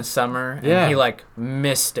Mets game this summer? And he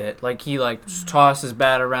missed it. Like, he tossed his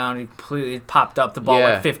bat around. He completely popped up the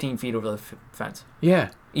ball 15 feet over the fence.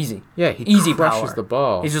 Yeah. Easy. Yeah, he Easy crushes power. The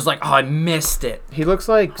ball. He's just like, oh, I missed it. He looks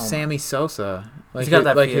like Sammy Sosa. He's got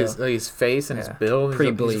that feel. His face and his build.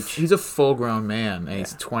 Pre-bleach. He's a full-grown man, and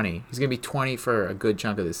he's 20. He's gonna be 20 for a good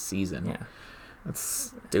chunk of this season. Yeah.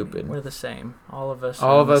 That's stupid. We're the same. All of us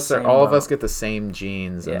get the same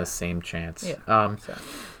genes and the same chance. Yeah.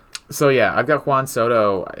 So yeah, I've got Juan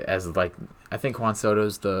Soto as I think Juan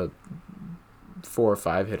Soto's the 4 or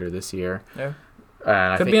 5 hitter this year. Yeah.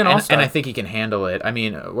 Could be an all-star. And I think he can handle it. I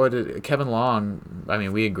mean, Kevin Long, I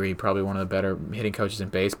mean, we agree, probably one of the better hitting coaches in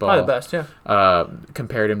baseball. Probably the best, yeah.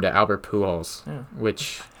 Compared him to Albert Pujols,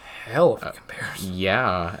 which... Hell of a comparison.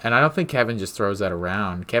 Yeah, and I don't think Kevin just throws that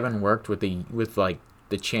around. Kevin worked with the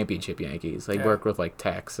championship Yankees. He worked with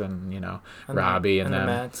Tex and Robbie and them. The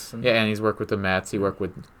Mets. And he's worked with the Mets. He worked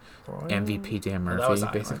with MVP Dan Murphy,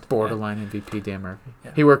 basically borderline MVP Dan Murphy.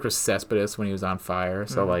 Yeah. He worked with Cespedes when he was on fire.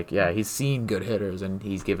 So he's seen good hitters and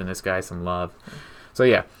he's given this guy some love. So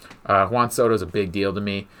yeah, Juan Soto's a big deal to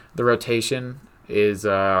me. The rotation is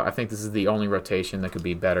I think this is the only rotation that could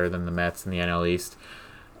be better than the Mets in the NL East.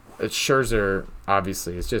 Scherzer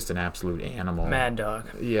obviously is just an absolute animal. Mad dog.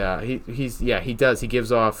 Yeah, he does. He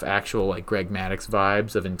gives off actual Greg Maddux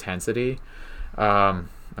vibes of intensity.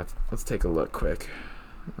 Let's take a look quick.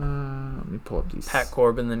 Let me pull up these. Pat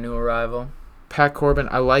Corbin, the new arrival. Pat Corbin,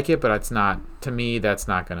 I like it, but it's not. To me, that's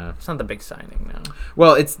not gonna. It's not the big signing, no.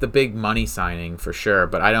 Well, it's the big money signing for sure,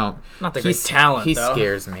 but I don't. Not the great talent. He though.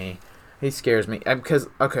 scares me. He scares me because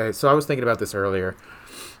so I was thinking about this earlier.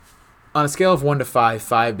 On a scale of 1 to 5,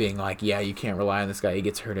 5 being like, yeah, you can't rely on this guy. He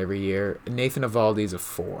gets hurt every year. Nathan Eovaldi's a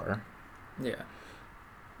 4. Yeah.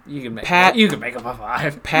 You can make him a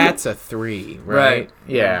 5. Pat's a 3, right?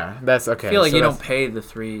 Yeah, that's okay. I feel like you don't pay the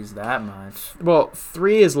 3s that much. Well,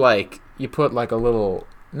 3 is like you put like a little,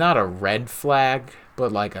 not a red flag,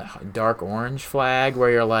 but like a dark orange flag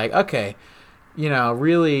where you're like, okay,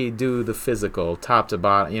 really do the physical top to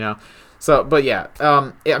bottom, So, but yeah,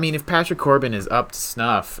 I mean, if Patrick Corbin is up to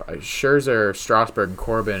snuff, Scherzer, Strasburg, and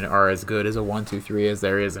Corbin are as good as a 1-2-3 as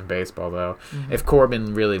there is in baseball, though. Mm-hmm. If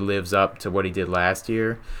Corbin really lives up to what he did last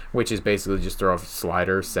year, which is basically just throw a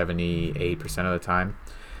slider 78% of the time.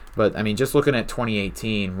 But, I mean, just looking at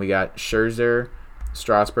 2018, we got Scherzer,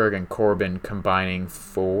 Strasburg, and Corbin combining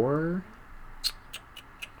for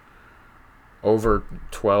over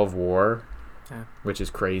 12 WAR, which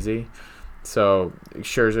is crazy. So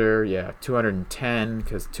Scherzer, 210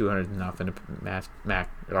 because 200 is nothing to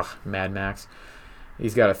Mad Max.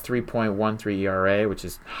 He's got a 3.13 ERA, which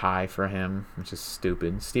is high for him, which is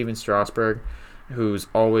stupid. Steven Strasburg, who's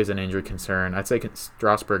always an injury concern. I'd say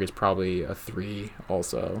Strasburg is probably a 3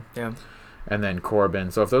 also. Yeah. And then Corbin.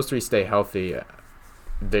 So if those 3 stay healthy,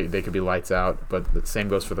 they could be lights out. But the same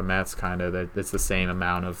goes for the Mets, kind of. It's the same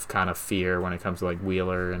amount of kind of fear when it comes to like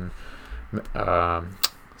Wheeler and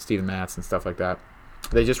Steven Matz and stuff like that.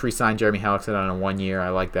 They just re-signed Jeremy Hellickson on a 1 year. I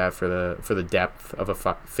like that for the depth of a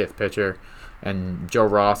fifth pitcher. And Joe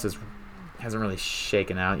Ross hasn't really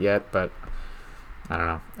shaken out yet, but I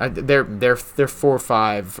don't know. Their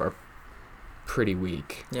 4-5 are pretty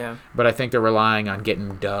weak. Yeah. But I think they're relying on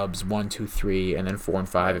getting dubs 1, 2, 3, and then 4 and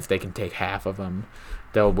 5. If they can take half of them,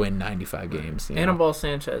 they'll win 95 games. Anibal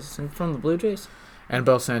Sanchez from the Blue Jays.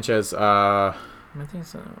 Anibal Sanchez. I think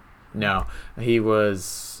so. No, he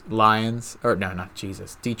was Lions, or no, not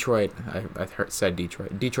Jesus, Detroit. I said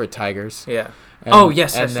Detroit. Detroit Tigers. Yeah.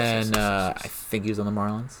 Yes. I think he was on the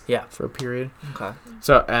Marlins. Yeah. For a period. Okay.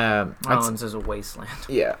 So Marlins is a wasteland.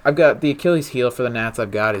 Yeah, I've got the Achilles heel for the Nats.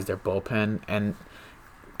 I've got is their bullpen, and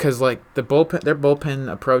because like their bullpen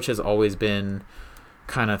approach has always been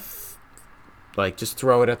kind of like just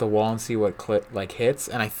throw it at the wall and see what hits,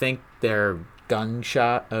 and I think they're gun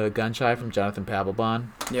shy from Jonathan Papelbon.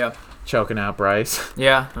 Yeah. Choking out Bryce.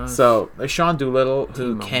 Yeah. So Sean Doolittle,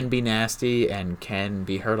 who can be nasty and can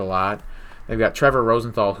be hurt a lot. They've got Trevor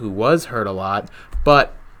Rosenthal, who was hurt a lot,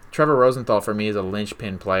 but Trevor Rosenthal for me is a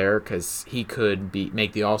linchpin player because he could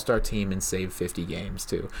make the All-Star team and save 50 games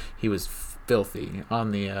too. He was filthy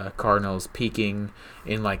on the Cardinals, peaking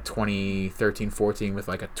in like 2013-14 with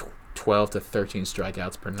like a 12 to 13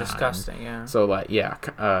 strikeouts per 9. Disgusting, yeah. So,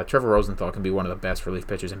 Trevor Rosenthal can be one of the best relief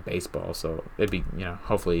pitchers in baseball. So, it'd be,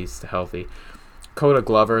 hopefully he's healthy. Coda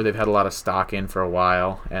Glover, they've had a lot of stock in for a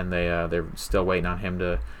while, and they're still waiting on him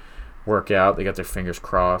to work out. They got their fingers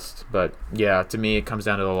crossed. But, yeah, to me, it comes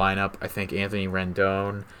down to the lineup. I think Anthony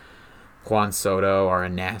Rendon, Juan Soto are a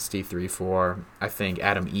nasty 3-4. I think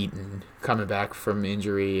Adam Eaton coming back from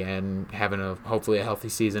injury and having hopefully a healthy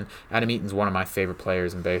season. Adam Eaton's one of my favorite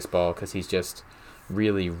players in baseball because he's just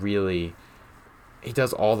really, really he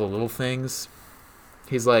does all the little things.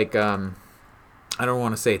 He's like I don't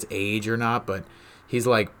want to say it's age or not, but he's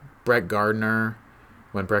like Brett Gardner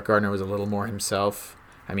when Brett Gardner was a little more himself.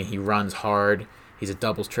 I mean, he runs hard. He's a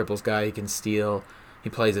doubles, triples guy. He can steal. He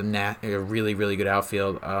plays a really, really good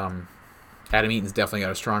outfield. Adam Eaton's definitely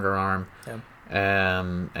got a stronger arm. Yeah.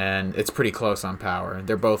 And it's pretty close on power.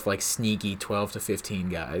 They're both like sneaky 12 to 15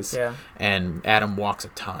 guys. Yeah. And Adam walks a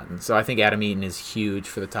ton. So I think Adam Eaton is huge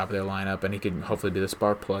for the top of their lineup, and he could hopefully be the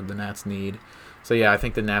spark plug the Nats need. So yeah, I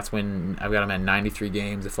think the Nats win. I've got them at 93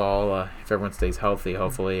 games if everyone stays healthy,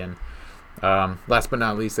 hopefully. And last but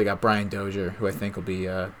not least, they got Brian Dozier, who I think will be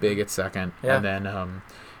big at second. Yeah. And then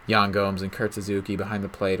Yan Gomes and Kurt Suzuki behind the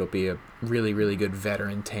plate will be a really, really good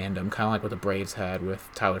veteran tandem, kind of like what the Braves had with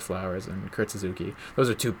Tyler Flowers and Kurt Suzuki. Those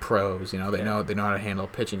are two pros, they know how to handle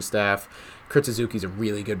pitching staff. Kurt Suzuki's a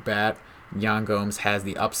really good bat. Yan Gomes has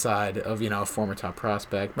the upside of a former top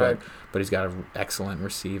prospect, but he's got an excellent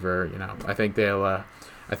receiver. I think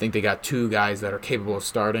they got two guys that are capable of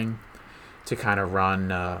starting to kind of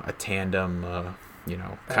run a tandem.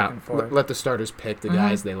 Let the starters pick the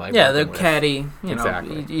guys they like. Yeah, they're caddy.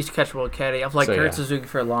 Exactly. Each catchable caddy. I've liked Kurt Suzuki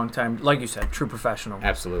for a long time. Like you said, true professional.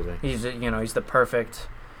 Absolutely. He's the perfect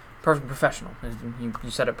professional. You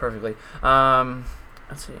said it perfectly.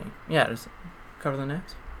 Let's see. Yeah, does it cover the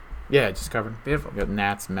Nats? Yeah, just covered. Beautiful. We got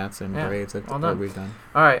Nats, Mets, and Braves that we've done.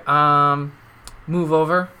 All right. move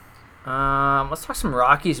over. Let's talk some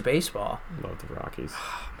Rockies baseball. Love the Rockies.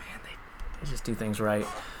 Oh, man, they just do things right.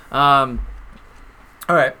 All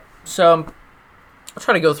right, so I'll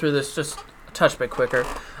try to go through this just a touch bit quicker.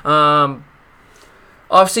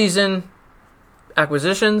 Off-season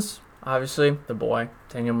acquisitions, obviously, the boy,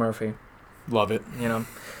 Daniel Murphy. Love it. You know,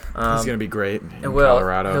 he's gonna be great in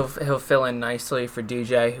Colorado. He'll fill in nicely for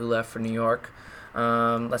DJ, who left for New York.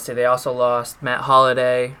 Let's say they also lost Matt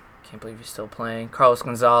Holliday. Can't believe he's still playing. Carlos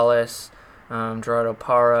Gonzalez, Gerardo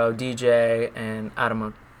Parro, DJ, and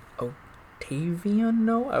Adam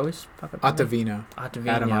Ottavino. I always fuck up. Ottavino.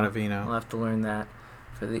 Adam Ottavino. I'll have to learn that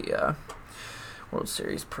for the World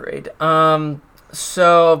Series parade.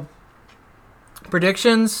 So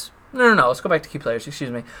predictions. No. Let's go back to key players. Excuse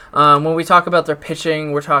me. When we talk about their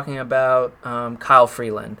pitching, we're talking about Kyle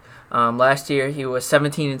Freeland. Last year he was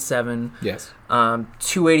 17-7. Yes.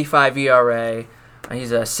 2.85 ERA.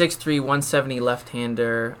 He's a 6'3", 170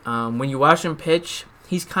 left-hander. When you watch him pitch,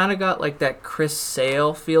 he's kind of got like that Chris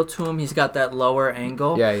Sale feel to him. He's got that lower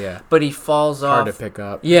angle. Yeah. But he falls off. Hard to pick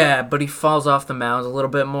up. Yeah, but he falls off the mound a little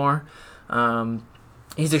bit more.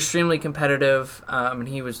 He's extremely competitive, and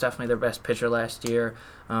he was definitely their best pitcher last year.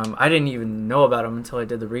 I didn't even know about him until I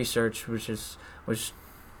did the research, which is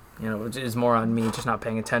more on me just not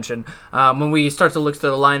paying attention. When we start to look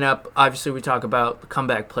through the lineup, obviously we talk about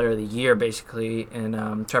comeback player of the year, basically,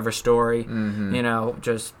 in Trevor Story. Mm-hmm. You know,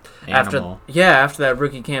 just Animal. after that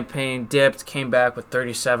rookie campaign, dipped, came back with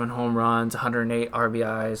 37 home runs, 108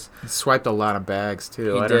 RBIs. He swiped a lot of bags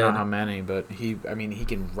too. I don't know how many, but he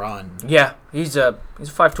can run. Yeah, he's a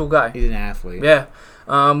 5-tool guy. He's an athlete. Yeah.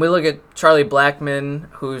 We look at Charlie Blackmon,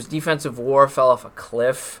 whose defensive WAR fell off a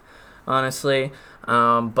cliff, honestly.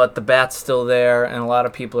 But the bat's still there, and a lot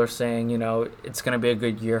of people are saying, it's going to be a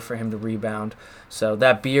good year for him to rebound. So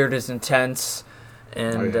that beard is intense,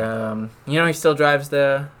 and, he still drives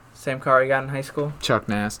the same car he got in high school. Chuck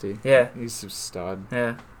Nasty. Yeah. He's a stud.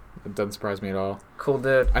 Yeah. It doesn't surprise me at all. Cool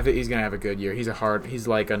dude. I think he's gonna have a good year. He's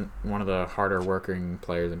like one of the harder working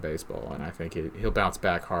players in baseball, and I think he'll bounce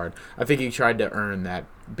back hard. I think he tried to earn that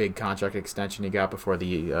big contract extension he got before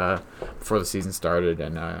the season started,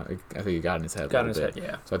 and I think he got in his head.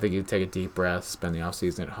 Yeah. So I think he'd take a deep breath, spend the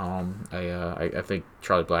offseason at home. I think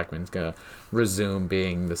Charlie Blackmon's gonna resume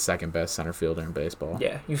being the second best center fielder in baseball.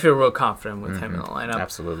 Yeah, you feel real confident with him in the lineup.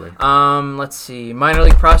 Absolutely. Let's see, minor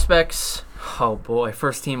league prospects. Oh boy,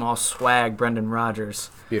 first team all swag, Brendan Rodgers.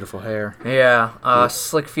 Beautiful hair. Yeah,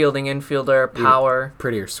 slick fielding infielder, power.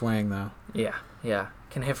 Prettier swing though. Yeah.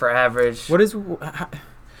 Can hit for average. What are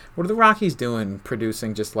the Rockies doing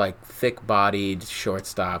producing just like thick-bodied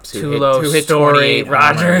shortstops who hit Story,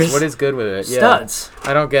 Rodgers? What is good with it? Studs. Yeah.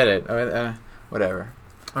 I don't get it. Whatever.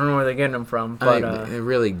 I don't know where they're getting them from, but they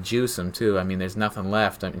really juice them too. I mean, there's nothing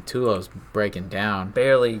left. I mean, Tulo's breaking down.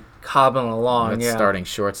 Barely cobbling along. That starting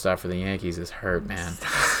shortstop for the Yankees is hurt, man.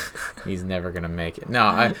 He's never gonna make it. We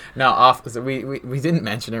didn't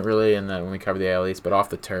mention it really when we covered the AL East, but off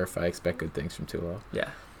the turf, I expect good things from Tulo.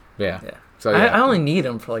 Yeah. So I only need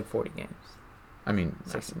him for like 40 games. I mean,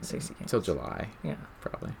 60 games till July. Yeah,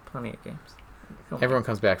 probably. Plenty of games. Everyone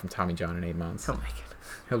comes back from Tommy John in 8 months. He'll make it.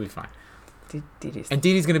 He'll be fine. And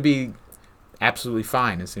Didi's going to be absolutely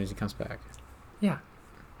fine as soon as he comes back. Yeah,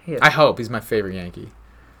 he is. I hope. He's my favorite Yankee.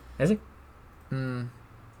 Is he?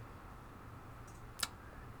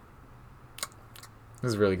 This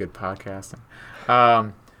is really good podcasting.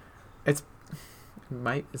 It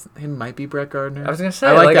might be Brett Gardner. I was gonna say,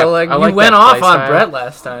 I like that. You went off on Brett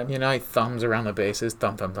last time. He thumbs around the bases,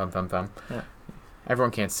 thumb. Yeah.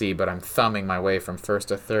 Everyone can't see, but I'm thumbing my way from first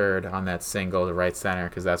to third on that single to right center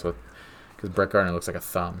because Brett Gardner looks like a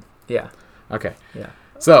thumb. Yeah. Okay. Yeah.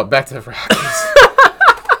 So back to the Rockies.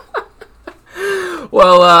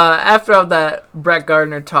 Well, after all that Brett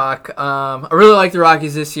Gardner talk, I really like the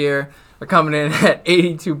Rockies this year. They're coming in at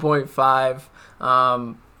 82.5.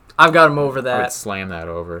 I've got him over that. I would slam that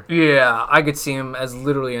over. Yeah, I could see him as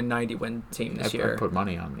literally a 90-win team this year. I'd put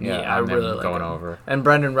money on them. Yeah, I really like going him. over. And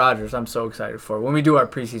Brendan Rodgers, I'm so excited for. When we do our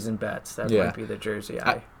preseason bets, that might be the jersey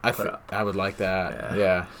I put up. I would like that.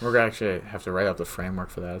 Yeah. We're going to actually have to write up the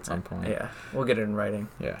framework for that at some point. Yeah, we'll get it in writing.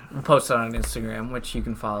 Yeah. We'll post it on Instagram, which you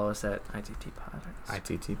can follow us at ITT Pod.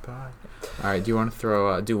 ITT Pod. All right, do you want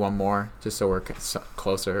to do one more just so we're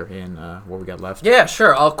closer in what we got left? Yeah,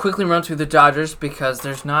 sure. I'll quickly run through the Dodgers because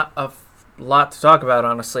there's not a lot to talk about,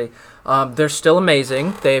 honestly. They're still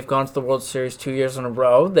amazing. They've gone to the World Series 2 years in a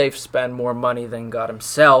row. They've spent more money than God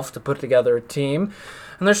himself to put together a team,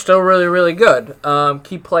 and they're still really, really good.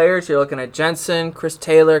 Key players, you're looking at Jensen, Chris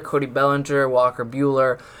Taylor, Cody Bellinger, Walker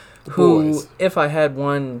Buehler, who, boys. if I had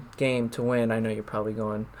one game to win, I know you're probably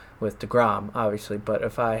going with DeGrom, obviously, but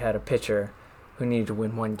if I had a pitcher who needed to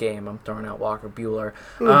win one game, I'm throwing out Walker Buehler.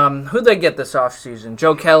 Who'd they get this offseason?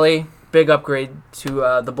 Joe Kelly, big upgrade to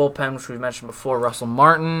the bullpen, which we mentioned before. Russell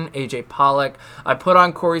Martin, A.J. Pollock. I put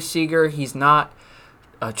on Corey Seager. He's not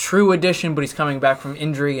a true addition, but he's coming back from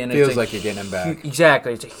injury. And Feels like you're getting him back.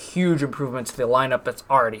 Exactly. It's a huge improvement to the lineup that's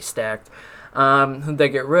already stacked. Who'd they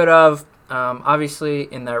get rid of? Obviously,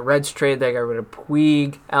 in that Reds trade, they got rid of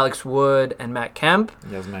Puig, Alex Wood, and Matt Kemp.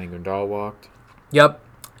 Yasmani Grandal walked. Yep.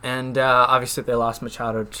 And obviously, they lost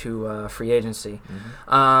Machado to free agency.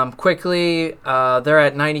 Quickly, they're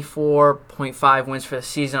at 94.5 wins for the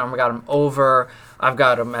season. I've got them over. I've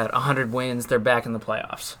got them at 100 wins. They're back in the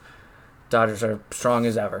playoffs. Dodgers are strong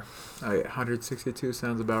as ever. Oh, yeah, 162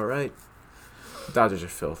 sounds about right. Dodgers are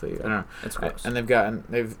filthy. I don't know. It's gross. And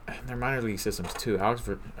their minor league systems too.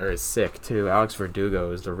 Is sick too. Alex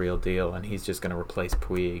Verdugo is the real deal, and he's just gonna replace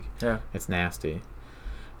Puig. Yeah. It's nasty.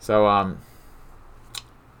 So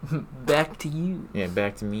back to you. Yeah,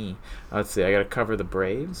 back to me. Let's see. I gotta cover the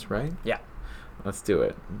Braves, right? Yeah. Let's do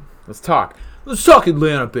it. Let's talk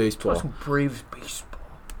Atlanta baseball. Some Braves baseball.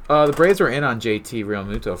 The Braves were in on JT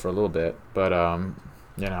Realmuto for a little bit, but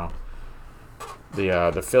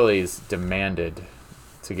the Phillies demanded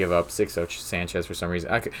to give up Sixto Sanchez for some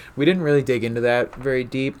reason. We didn't really dig into that very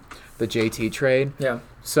deep, the JT trade. Yeah.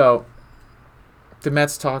 So the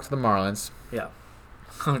Mets talked to the Marlins. Yeah.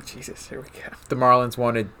 Oh, Jesus. Here we go. The Marlins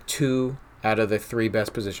wanted 2 out of the 3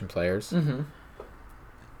 best position players. Mm-hmm.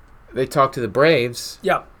 They talked to the Braves.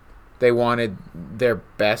 Yeah. They wanted their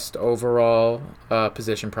best overall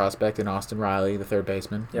position prospect in Austin Riley, the third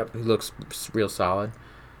baseman, Yep. who looks real solid.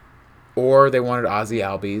 Or they wanted Ozzie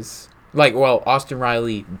Albies. Austin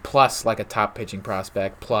Riley plus like a top pitching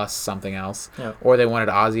prospect plus something else. Yep. Or they wanted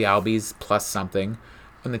Ozzie Albies plus something.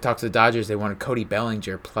 When they talked to the Dodgers, they wanted Cody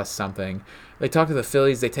Bellinger plus something. They talked to the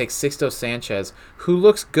Phillies, they take Sixto Sanchez, who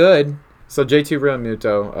looks good. So JT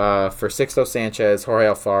Realmuto for Sixto Sanchez, Jorge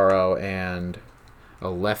Alfaro, and a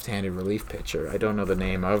left-handed relief pitcher. I don't know the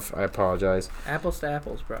name of. I apologize. Apples to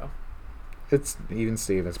apples, bro. It's even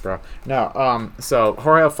Stevens, bro. No, so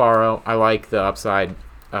Jorge Alfaro, I like the upside.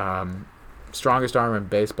 Strongest arm in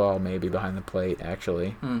baseball, maybe behind the plate,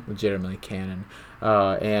 actually. Legitimately cannon.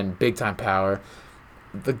 And big-time power.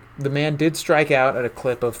 The man did strike out at a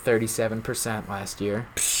clip of 37% last year.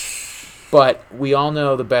 But we all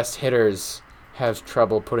know the best hitters have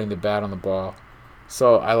trouble putting the bat on the ball.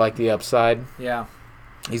 So I like the upside. Yeah.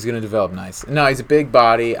 He's going to develop nice. No, he's a big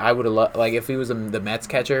body. I would have if he was the Mets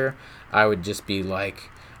catcher, I would just be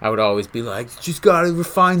I would always be like, you just got to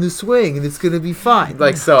refine the swing and it's going to be fine.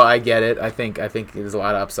 So I get it. I think there's a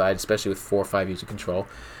lot of upside, especially with 4 or 5 years of control.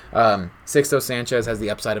 Sixto Sanchez has the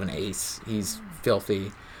upside of an ace. He's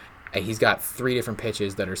filthy. He's got 3 different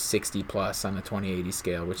pitches that are 60 plus on the 20/80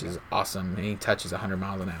 scale, which is awesome. And he touches 100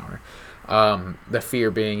 miles an hour. The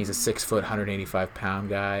fear being he's a 6 foot, 185 pound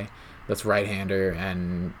guy that's right-hander,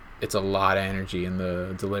 and it's a lot of energy in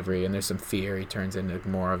the delivery, and there's some fear. He turns into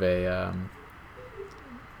more of a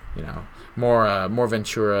more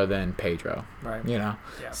Ventura than Pedro, right? Yeah.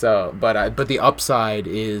 So, but the upside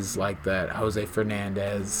is like that Jose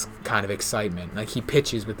Fernandez kind of excitement. Like he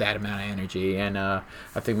pitches with that amount of energy, and I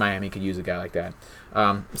think Miami could use a guy like that.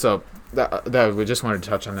 So that we just wanted to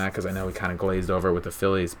touch on that because I know we kind of glazed over it with the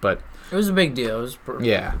Phillies, but it was a big deal. It was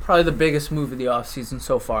probably the biggest move of the offseason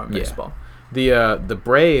so far in baseball. The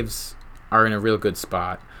Braves are in a real good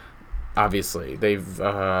spot. Obviously, they've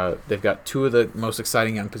got 2 of the most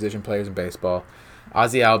exciting young position players in baseball.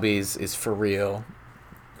 Ozzie Albies is for real.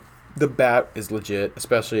 The bat is legit,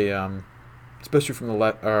 especially from the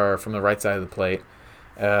left or from the right side of the plate.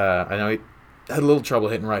 I know he had a little trouble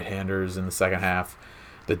hitting right-handers in the second half.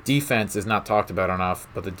 The defense is not talked about enough,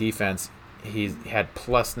 but the defense, he had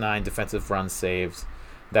 +9 defensive run saves.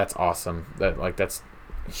 That's awesome. That's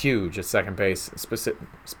huge at second base,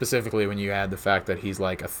 specifically when you add the fact that he's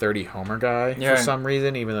like a 30 homer guy for some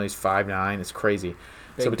reason, even though he's 5'9". It's crazy.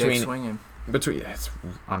 Big swinging. It's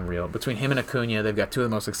unreal. Between him and Acuna, they've got 2 of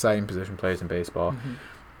the most exciting position players in baseball,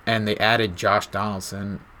 and they added Josh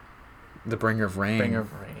Donaldson, the bringer of rain.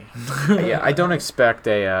 Yeah, I don't expect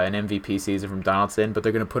an MVP season from Donaldson, but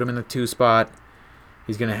they're going to put him in the 2 spot.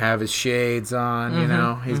 He's going to have his shades on,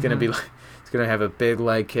 He's going to be like. Going to have a big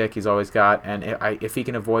leg kick he's always got, and if he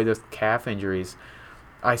can avoid those calf injuries,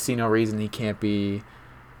 I see no reason he can't be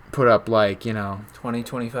put up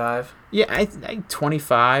 20-25. Yeah, I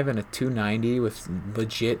 25 and a 290 with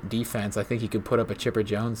legit defense. I think he could put up a Chipper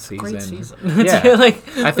Jones season. Great season. Yeah, I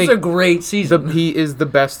think it's a great season. He is the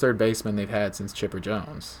best third baseman they've had since Chipper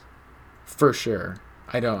Jones, for sure.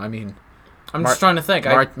 I mean, I'm just trying to think.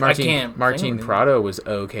 I can't. Martin Prado was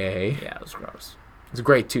okay. Yeah, it was gross. He's a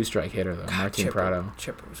great 2-strike hitter though. Martin Prado.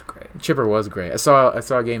 Chipper was great. Chipper was great. I saw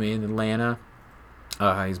a game in Atlanta.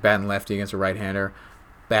 He's batting lefty against a right-hander.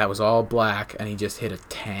 Bat was all black, and he just hit a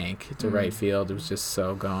tank to right field. It was just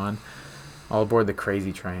so gone. All aboard the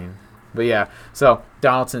crazy train. But yeah, so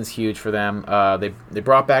Donaldson's huge for them. They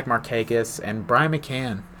brought back Markakis and Brian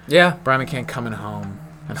McCann. Yeah, Brian McCann coming home,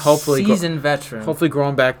 and hopefully seasoned veteran. Hopefully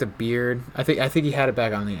growing back the beard. I think he had it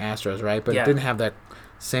back on the Astros, right? But it didn't have that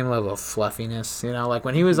same level of fluffiness. You know, like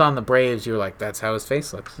when he was on the Braves, you were like, that's how his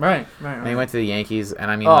face looks. Right. And he went to the Yankees,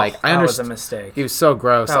 and I mean, I understood. That was a mistake. He was so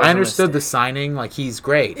gross. I understood the signing, like he's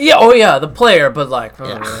great. Yeah, the player, but like,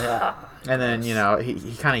 And then, you know,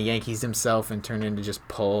 he kind of Yankees himself and turned into just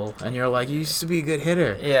pull. And you're like, you used to be a good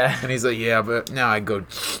hitter. Yeah. And he's like, yeah, but now I go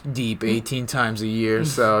deep 18 times a year.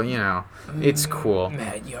 So, you know, it's cool.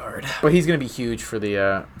 Mad yard. But he's going to be huge for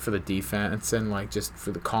the defense and, like, just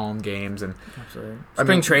for the calm games. And absolutely.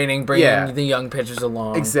 Spring training, bringing the young pitchers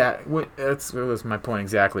along. Exactly. That was my point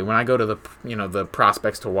exactly. When I go to the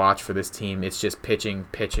prospects to watch for this team, it's just pitching,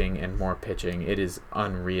 and more pitching. It is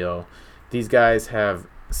unreal. These guys have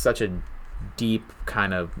such a deep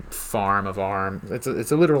kind of farm of arm. It's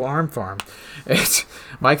a literal arm farm. It's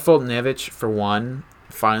Mike Foltynewicz, for one,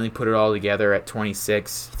 finally put it all together at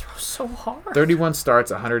 26. He throws so hard. 31 starts,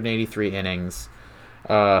 183 innings,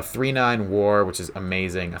 3.9 WAR, which is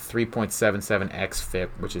amazing, a 3.77 xFIP,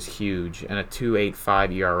 which is huge, and a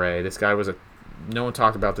 2.85 ERA. This guy no one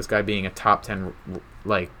talked about this guy being a top 10,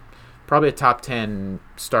 like probably a top 10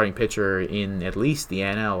 starting pitcher in at least the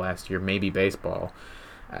NL last year, maybe baseball.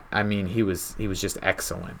 I mean, he was just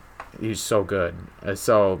excellent. He was so good.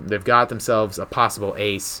 So they've got themselves a possible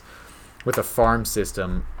ace with a farm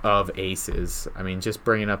system of aces. I mean, just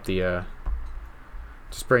bringing up the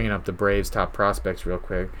Braves' top prospects real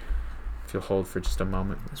quick. If you'll hold for just a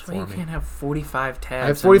moment. That's why you can't have 45 tabs. I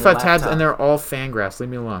have 45 tabs, and they're all Fangraphs.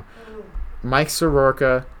 Leave me alone. Mike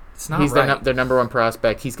Soroka. He's their number one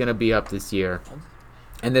prospect. He's going to be up this year,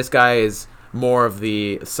 and this guy is more of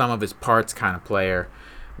the sum of his parts kind of player.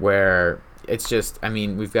 Where it's just, I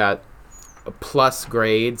mean, we've got plus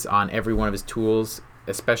grades on every one of his tools,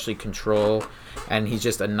 especially control, and he's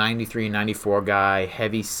just a 93, 94 guy,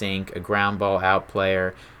 heavy sink, a ground ball out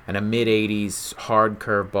player, and a mid-80s hard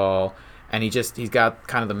curveball, and he's got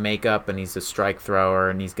kind of the makeup, and he's a strike thrower,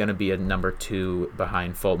 and he's going to be a number 2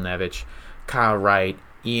 behind Foltynewicz. Kyle Wright,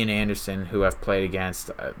 Ian Anderson, who I've played against,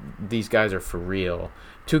 these guys are for real.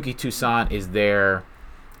 Touki Toussaint is their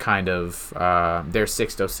kind of their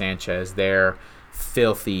Sixto Sanchez, their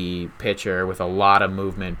filthy pitcher with a lot of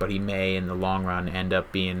movement, but he may in the long run end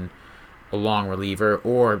up being a long reliever,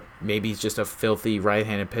 or maybe he's just a filthy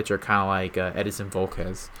right-handed pitcher, kind of like Edison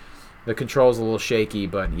Volquez. The control's a little shaky,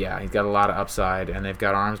 but yeah, he's got a lot of upside, and they've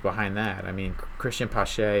got arms behind that. I mean, Christian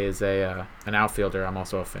Pache is an outfielder I'm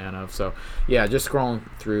also a fan of. So yeah, just scrolling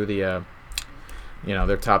through the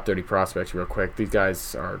their top 30 prospects real quick. These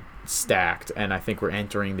guys are stacked, and I think we're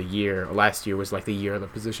entering the year. Last year was like the year of the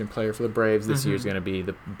position player for the Braves. This year's going to be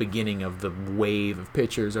the beginning of the wave of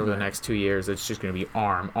pitchers over the next 2 years. It's just going to be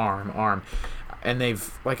arm. And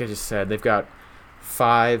they've, like I just said, they've got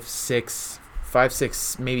five, six,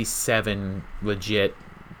 maybe 7 legit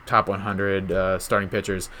top 100 starting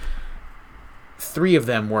pitchers. 3 of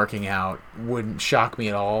them working out wouldn't shock me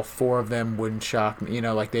at all. 4 of them wouldn't shock me.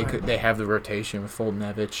 They have the rotation with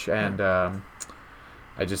Foltynewicz, and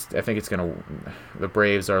I think it's gonna. The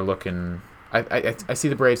Braves are looking. I see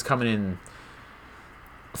the Braves coming in,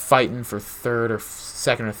 fighting for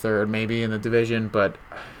second or third maybe in the division, but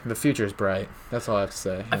the future is bright. That's all I have to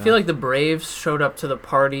say. I feel like the Braves showed up to the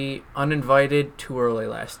party uninvited too early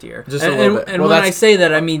last year. Just a little bit. And when I say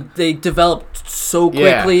that, I mean they developed so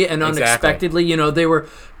quickly and unexpectedly. Exactly. They were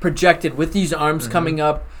projected with these arms coming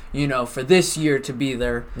up. For this year to be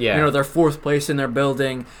their 4th place in their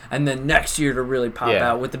building, and then next year to really pop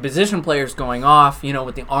out. With the position players going off,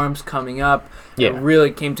 with the arms coming up, it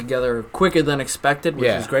really came together quicker than expected, which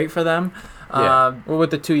is great for them. Well,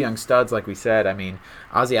 with the 2 young studs, like we said, I mean,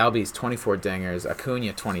 Ozzie Albies 24 dingers,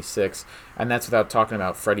 Acuna 26, and that's without talking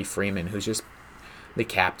about Freddie Freeman, who's just the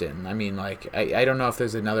captain. I mean, like, I don't know if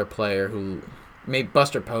there's another player who... Maybe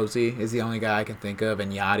Buster Posey is the only guy I can think of,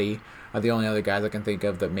 and Yachty are the only other guys I can think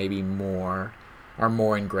of that maybe are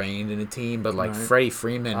more ingrained in the team. But like Freddie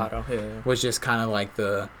Freeman was just kind of like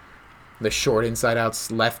the short inside-out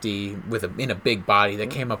lefty in a big body that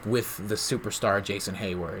came up with the superstar Jason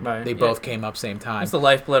Hayward. Right. They both came up same time. It's the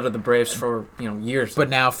lifeblood of the Braves for years. But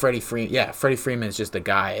now Freddie Freeman is just a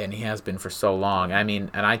guy, and he has been for so long. I mean,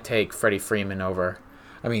 and I take Freddie Freeman over.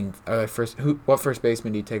 I mean, what first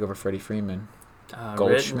baseman do you take over Freddie Freeman?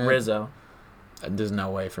 Goldschmidt? Rizzo. There's no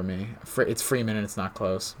way for me. It's Freeman and it's not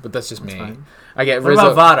close, but that's just me. Fine. I get what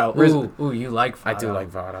Rizzo. About Votto? Ooh, you like Votto. I do like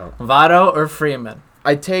Votto. Votto or Freeman?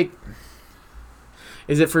 I'd take.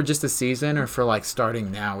 Is it for just a season or for like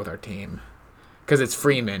starting now with our team? Because it's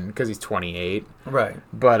Freeman because he's 28. Right.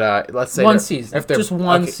 But let's say one season. If just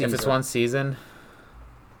one season. If it's one season,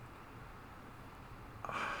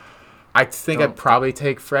 I think I'd probably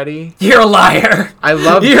take Freddie. You're a liar.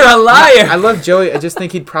 You're a liar. I love Joey. I just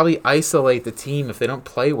think he'd probably isolate the team if they don't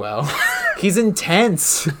play well. He's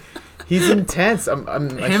intense. Him and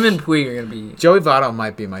Puig are gonna be. Joey Votto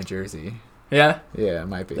might be my jersey. Yeah. Yeah, it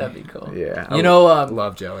might be. That'd be cool. Yeah. I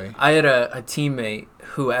love Joey. I had a teammate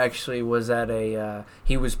who actually was at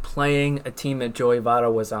he was playing a team that Joey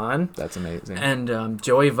Votto was on. That's amazing. And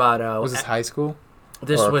Joey Votto. Was this high school?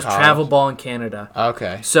 This was college? Travel ball in Canada.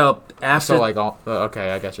 Okay. So after.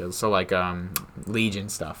 Okay, I got you. So Legion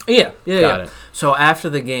stuff. Yeah. Got it. So after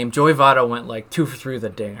the game, Joey Votto went like 2 for 3 with a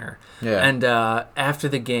dinger. Yeah. And after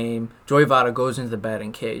the game, Joey Votto goes into the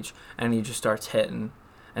batting cage and he just starts hitting.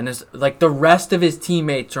 And it's like the rest of his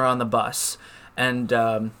teammates are on the bus. And,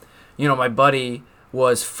 my buddy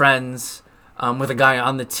was friends with a guy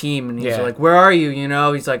on the team. And he's like, where are you?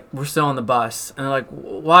 He's like, we're still on the bus. And they're like,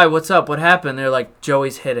 why? What's up? What happened? They're like,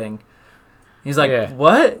 Joey's hitting. He's like,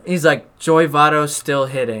 what? He's like, Joey Votto's still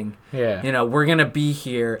hitting. Yeah. We're going to be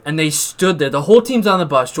here. And they stood there. The whole team's on the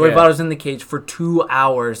bus. Joey Votto's in the cage for 2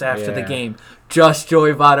 hours after the game. Just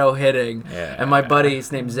Joey Votto hitting. Yeah. And my buddy,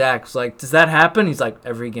 his name's Zach, was like, does that happen? He's like,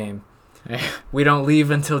 every game. We don't leave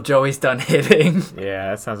until Joey's done hitting.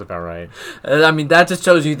 Yeah, that sounds about right. I mean, that just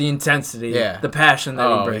shows you the intensity, the passion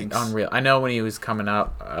that he brings. Unreal. I know when he was coming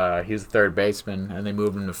up, he was a third baseman, and they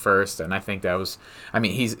moved him to first, and I think that was, I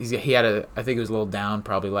mean, he had I think he was a little down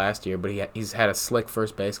probably last year, but he's had a slick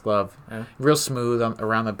first base glove, real smooth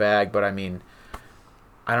around the bag, but I mean,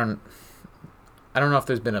 I don't know if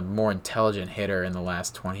there's been a more intelligent hitter in the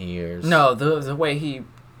last 20 years. No, the way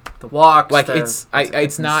the walks, it's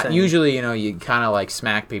not insane. Usually, you kind of like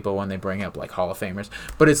smack people when they bring up like Hall of Famers,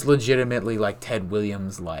 but it's legitimately like Ted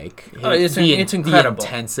Williams, like it's incredible. The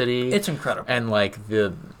intensity, it's incredible, and like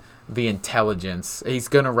the intelligence. He's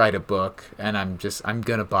gonna write a book, and I'm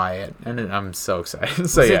gonna buy it, and I'm so excited.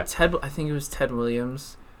 So I think it was Ted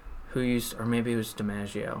Williams or maybe it was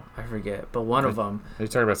DiMaggio, I forget, but one of them. Are you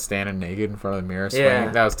talking about standing naked in front of the mirror?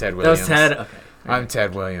 Swinging? That was Ted Williams. That was Ted. Okay. I'm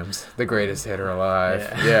Ted Williams, the greatest hitter alive.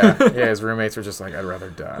 Yeah. His roommates were just like, I'd rather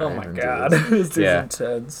die. Oh my god, this is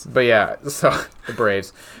intense. But so the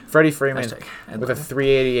Braves, Freddie Freeman with a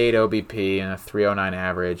 388 OBP and a 309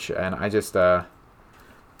 average, and I just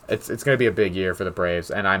it's going to be a big year for the Braves,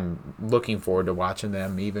 and I'm looking forward to watching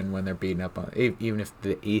them, even when they're beating up on, even if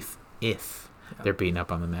they're beating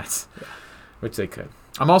up on the Mets, which they could.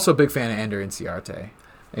 I'm also a big fan of Ender Inciarte.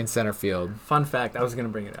 In center field. Fun fact, I was going to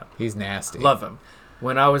bring it up. He's nasty. Love him.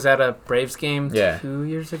 When I was at a Braves game 2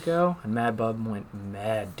 years ago, and Mad Bub went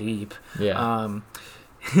mad deep. Yeah.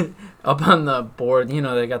 Up on the board,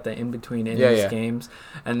 they got the in-between innings games,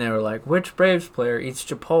 and they were like, which Braves player eats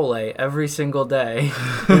Chipotle every single day?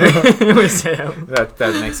 It was him. That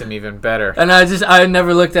makes him even better. And I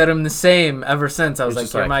never looked at him the same ever since. I was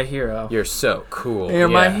like, you're my hero. You're so cool. You're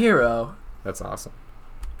my hero. That's awesome.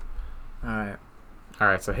 All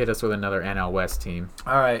right, so hit us with another NL West team.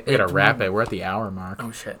 All right. We gotta wrap it. We're at the hour mark. Oh,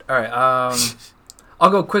 shit. All right. I'll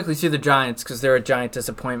go quickly through the Giants because they're a giant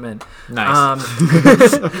disappointment. Nice.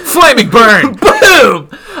 Flaming burn!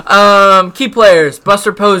 Boom! Key players,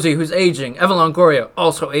 Buster Posey, who's aging. Evan Longoria,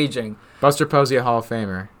 also aging. Buster Posey, a Hall of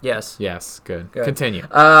Famer. Yes. Yes, good. Continue.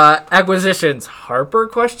 Acquisitions, Harper, ?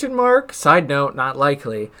 Side note, not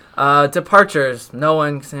likely. Departures, no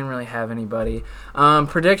one, because they didn't really have anybody.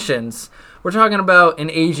 Predictions. We're talking about an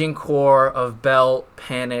aging core of Belt,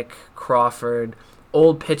 Panic, Crawford,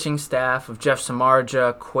 old pitching staff of Jeff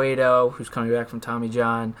Samardzija, Cueto, who's coming back from Tommy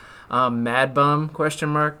John, Mad Bum, ?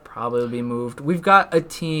 Probably will be moved. We've got a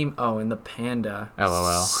team, in the Panda.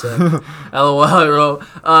 LOL. Sick. LOL.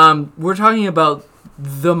 We're talking about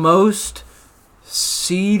the most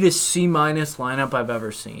C to C- lineup I've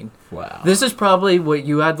ever seen. Wow. This is probably what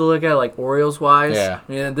you had to look at, like Orioles-wise.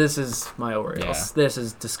 Yeah. This is my Orioles. Yeah. This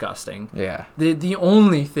is disgusting. Yeah. The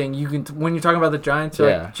only thing you can, when you're talking about the Giants,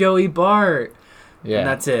 you're like, Joey Bart. Yeah. And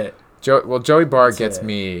that's it. Joey Bart gets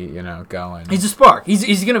me, going. He's a spark.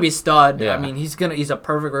 He's gonna be a stud. Yeah. I mean, he's a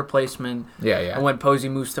perfect replacement. Yeah. And when Posey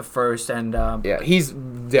moves to first, and he's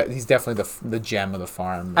definitely the gem of the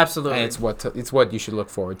farm. Absolutely. And it's what you should look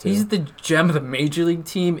forward to. He's the gem of the major league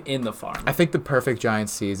team in the farm. I think the perfect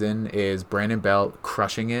Giants season is Brandon Belt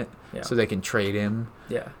crushing it, so they can trade him.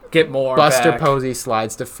 Yeah, get more. Buster back. Posey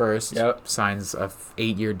slides to first. Yep. Signs a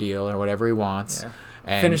 8-year deal or whatever he wants. Yeah.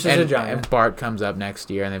 And, Finishes a Giant. And Bart comes up next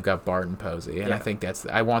year, and they've got Bart and Posey. And I think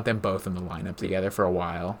I want them both in the lineup together for a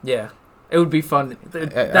while. Yeah. It would be fun.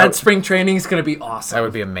 That spring training is going to be awesome. That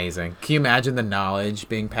would be amazing. Can you imagine the knowledge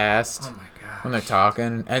being passed? Oh, my God. When they're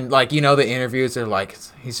talking. And, the interviews are like,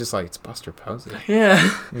 he's just like, it's Buster Posey.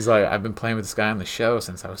 Yeah. He's like, I've been playing with this guy on the show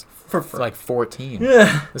since I was 14.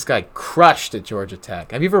 Yeah. This guy crushed at Georgia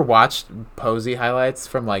Tech. Have you ever watched Posey highlights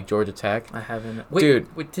from, Georgia Tech? I haven't.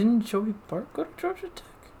 Dude. Wait, didn't Joey Bart go to Georgia Tech?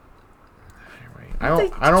 I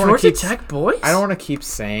don't want to Georgia keep Tech boys? I don't want to keep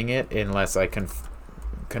saying it unless I can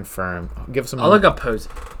confirm. Give some. I'll look up Posey.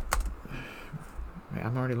 Wait,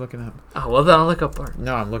 I'm already looking up. Oh, well, then I'll look up Bart.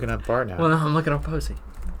 No, I'm looking up Bart now. Well, no, I'm looking up Posey.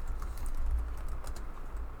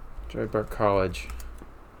 Joey Bart College.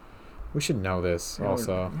 We should know this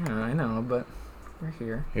also. Yeah, I know, but we're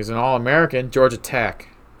here. He's an All-American, Georgia Tech.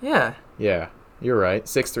 Yeah. Yeah, you're right.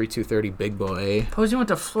 6'3", 230, big boy. Posey went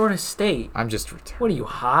to Florida State. I'm just retarded. What are you,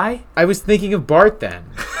 high? I was thinking of Bart then.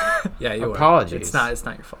 Yeah, you Apologies. were. It's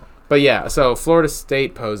not your fault. But yeah, so Florida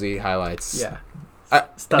State Posey highlights. Yeah.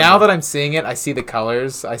 Now that I'm seeing it, I see the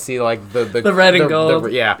colors. I see the red and gold.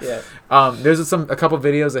 Yeah. There's a couple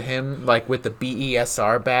videos of him with the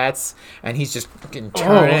BESR bats, and he's just fucking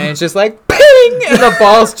turning, and it's just like ping, and the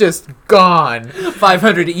ball's just gone.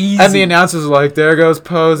 500 easy. And the announcers are like, "There goes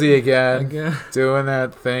Posey again, doing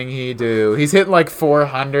that thing he do." He's hitting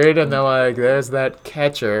 400, and they're like, "There's that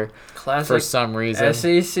catcher." Classic for some reason.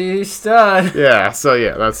 SEC stud. Yeah. So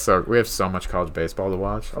yeah, we have so much college baseball to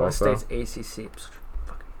watch. Florida Also, State's ACC.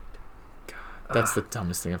 That's the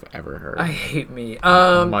dumbest thing I've ever heard. I hate me.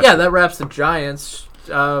 Yeah, that wraps the Giants.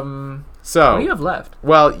 So what do you have left?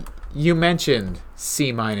 Well, you mentioned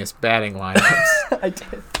C- batting lineups. I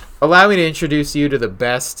did. Allow me to introduce you to the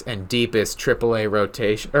best and deepest AAA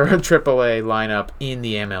rotation or AAA lineup in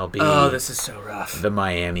the MLB. Oh, this is so rough. The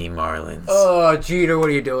Miami Marlins. Oh, Jeter, what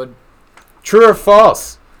are you doing? True or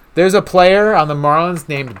false? There's a player on the Marlins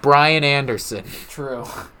named Brian Anderson.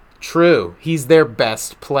 True. He's their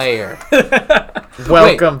best player.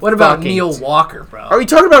 Welcome. Wait, what about Neil Walker, bro? Are we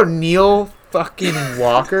talking about Neil fucking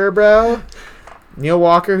Walker, bro? Neil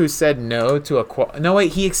Walker, who said no to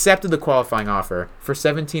he accepted the qualifying offer for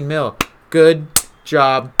 $17 million. Good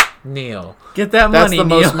job, Neil. Get that That's money, the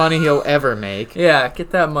Neil. most money he'll ever make. Yeah,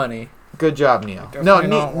 get that money. Good job, Neil. No,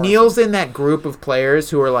 Neil's in that group of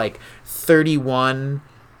players who are 31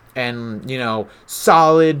 and,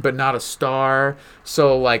 solid but not a star.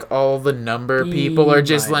 So, all the number people are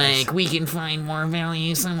just we can find more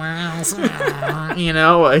value somewhere else.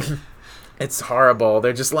 It's horrible.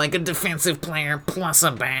 They're just a defensive player plus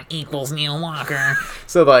a bat equals Neil Walker.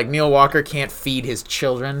 So, Neil Walker can't feed his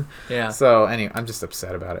children. Yeah. So, anyway, I'm just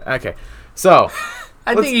upset about it. Okay. So,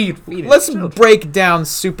 I think he could feed let's break down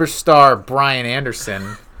superstar Brian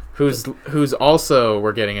Anderson, who's also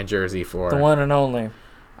we're getting a jersey for. The one and only.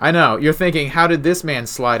 I know. You're thinking, how did this man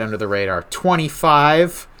slide under the radar?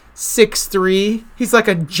 25, 6'3". He's like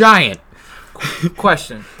a giant.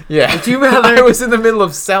 Question. Yeah. Would you rather... I was in the middle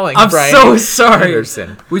of selling Brian so sorry.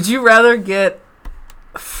 Anderson. Would you rather get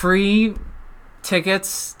free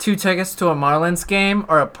tickets, 2 tickets to a Marlins game,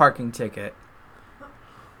 or a parking ticket?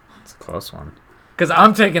 It's a close one. Because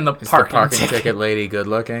I'm taking the parking ticket lady good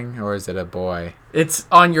looking, or is it a boy? It's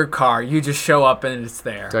on your car. You just show up and it's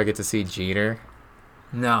there. Do I get to see Jeter?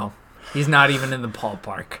 No. He's not even in the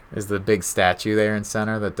ballpark. Is the big statue there in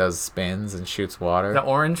center that does spins and shoots water? The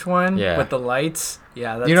orange one? Yeah. With the lights?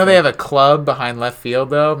 Yeah. That's they have a club behind left field,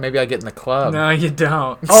 though? Maybe I get in the club. No, you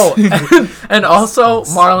don't. Oh, and also,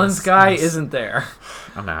 Marlins guy isn't there.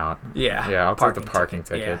 I'm out. Yeah. Yeah, I'll take the parking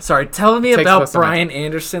ticket. Yeah. Sorry, tell me about Brian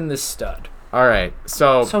Anderson, this stud. All right,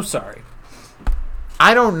 so sorry.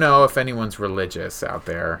 I don't know if anyone's religious out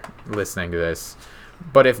there listening to this,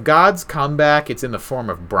 but if God's comeback, it's in the form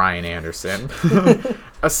of Brian Anderson,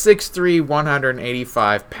 a 6'3",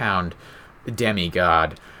 185-pound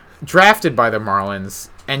demigod, drafted by the Marlins,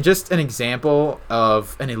 and just an example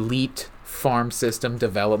of an elite farm system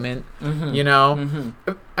development. Mm-hmm.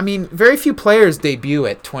 I mean, very few players debut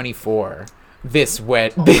at 24. This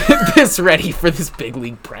ready for this big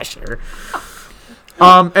league pressure.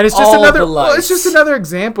 And it's just another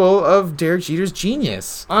example of Derek Jeter's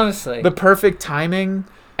genius. Honestly. The perfect timing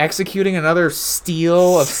executing another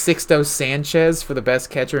steal of Sixto Sanchez for the best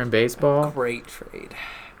catcher in baseball. Great trade.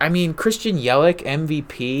 I mean, Christian Yelich,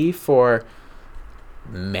 MVP for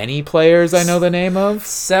many players I know the name of.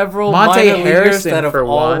 Several Monte minor leaguers Harrison that have for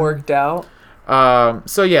all one. worked out.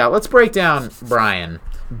 So yeah, let's break down Brian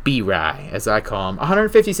B-Rye, as I call him.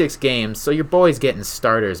 156 games, so your boy's getting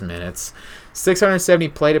starters minutes. 670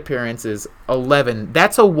 plate appearances, 11.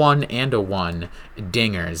 That's a 1 and a 1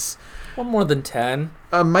 dingers. One more than 10.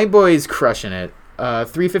 My boy's crushing it.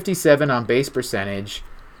 357 on base percentage.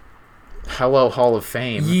 Hello, Hall of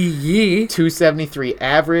Fame. Yee. 273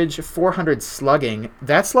 average, 400 slugging.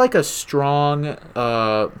 That's like a strong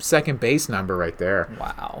second base number right there.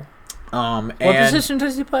 Wow. What What position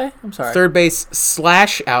does he play? I'm sorry. Third base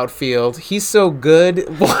 / outfield. He's so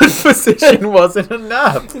good, one position wasn't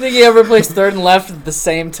enough. You think he ever plays third and left at the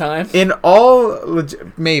same time? In all,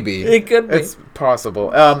 maybe. It could be. It's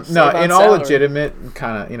possible. No, in all legitimate,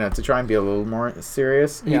 kind of, to try and be a little more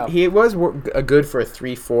serious, Yeah. he was good for a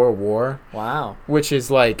 3-4 WAR. Wow. Which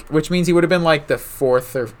means he would have been like the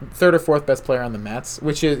third or fourth best player on the Mets,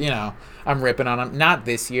 which is, I'm ripping on him. Not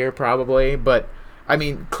this year, probably, but I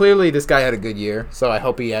mean, clearly this guy had a good year, so I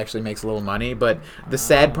hope he actually makes a little money. But the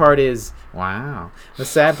sad part is, the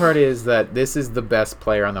sad part is that this is the best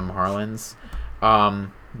player on the Marlins.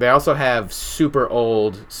 They also have super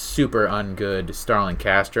old, super ungood Starlin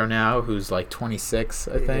Castro now, who's like 26,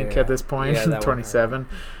 I think, at this point, 27.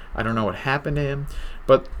 I don't know what happened to him,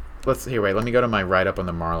 but let me go to my write-up on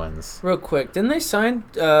the Marlins. Real quick, didn't they sign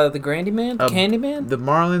the Grandy Man? Candyman? The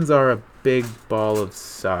Marlins are a big ball of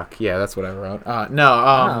suck. Yeah, that's what I wrote. No.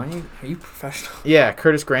 Are you professional? Yeah,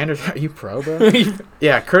 Curtis Granderson. Are you pro, bro?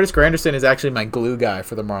 Yeah, Curtis Granderson is actually my glue guy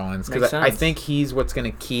for the Marlins because I think he's what's going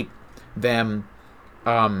to keep them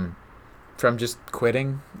from just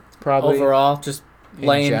quitting, probably. Overall, just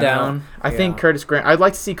laying down. I think I'd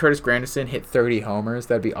like to see Curtis Granderson hit 30 homers.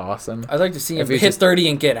 That'd be awesome. I'd like to see him hit 30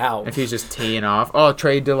 and get out. If he's just teeing off. Oh,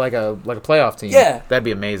 trade to like a playoff team. Yeah. That'd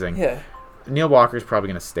be amazing. Yeah. Neil Walker's probably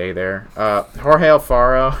going to stay there. Jorge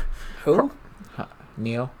Alfaro. Who?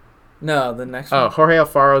 Neil? No, the next one. Oh, Jorge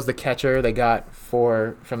Alfaro's the catcher they got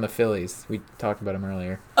from the Phillies. We talked about him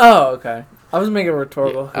earlier. Oh, okay. I was making a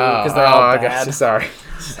rhetorical because they're all bad. Okay, sorry.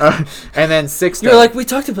 And then Sixto. You're like, we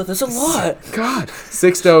talked about this a lot. God.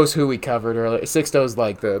 Sixto's who we covered earlier. Sixto's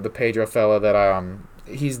like the Pedro fella that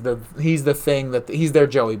he's the thing that he's their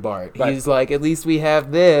Joey Bart. Right. He's like, at least we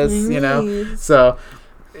have this, So,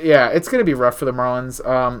 yeah, it's going to be rough for the Marlins.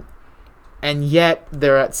 And yet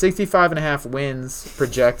they're at 65.5 wins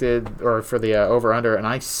projected, or for the over/under, and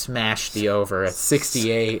I smashed the over at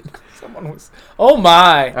 68. Oh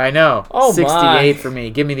my! I know. Oh 68 my. for me.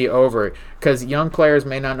 Give me the over, because young players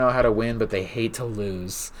may not know how to win, but they hate to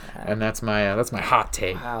lose, and that's my hot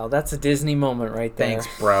take. Wow, that's a Disney moment right there. Thanks,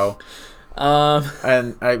 bro.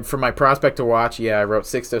 And for my prospect to watch, I wrote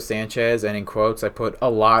Sixto Sanchez, and in quotes I put a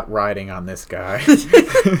lot riding on this guy.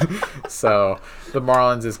 So the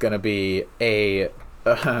Marlins is going to be a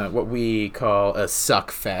what we call a suck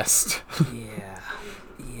fest.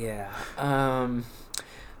 Yeah.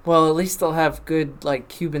 Well, at least they'll have good like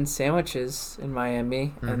Cuban sandwiches in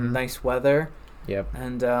Miami and nice weather. Yep.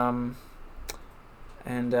 And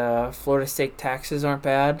Florida state taxes aren't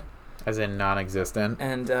bad. As in non-existent.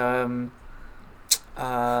 And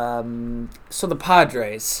so the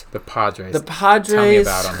Padres. Tell me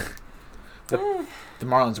about them. The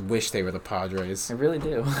Marlins wish they were the Padres. I really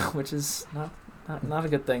do, which is not a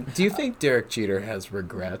good thing. Do you think Derek Jeter has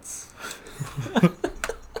regrets?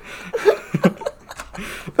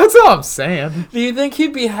 That's all I'm saying. Do you think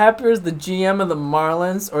he'd be happier as the GM of the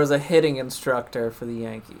Marlins or as a hitting instructor for the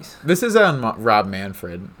Yankees? This is on Rob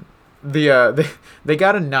Manfred. They got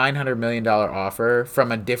a $900 million offer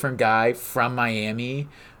from a different guy from Miami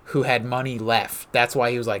who had money left. That's why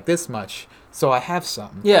he was like, this much, so I have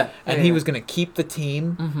some. Yeah. And he was going to keep the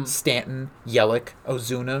team, Stanton, Yelich,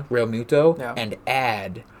 Ozuna, Real Muto, and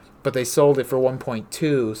add. But they sold it for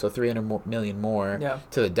 1.2, so $300 million more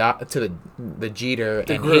to the Jeter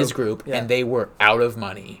and his group, and they were out of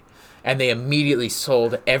money. And they immediately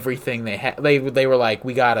sold everything they had. They were like,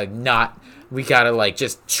 we gotta like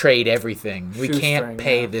just trade everything. We can't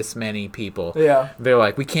pay this many people. Yeah. They're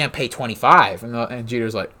like, we can't pay 25. And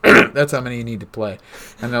Jeter's like, that's how many you need to play.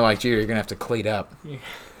 And they're like, Jeter, you're gonna have to clean up.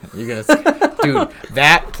 You're gonna, dude,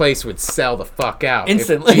 that place would sell the fuck out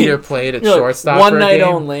instantly. If Jeter played at shortstop one for a night game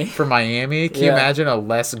only for Miami. Can you imagine a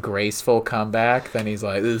less graceful comeback than he's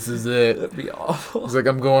like, this is it? That'd be awful. He's like,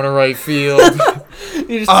 I'm going to right field.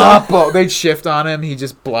 They'd shift on him. He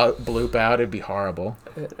just bloop out. It'd be horrible.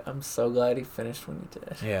 I'm so glad he finished when he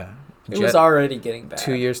did. Yeah. It was already getting bad.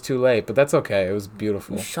 2 years too late, but that's okay. It was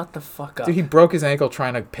beautiful. Shut the fuck up. Dude, he broke his ankle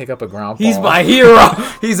trying to pick up a ground ball. He's my hero.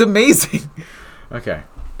 He's amazing. Okay.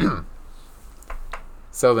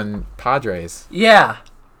 So then Padres. Yeah.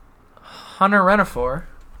 Hunter Renfroe.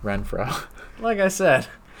 Like I said.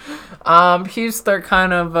 He's their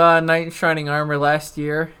kind of knight in shining armor last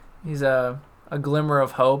year. He's a glimmer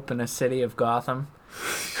of hope in a city of Gotham.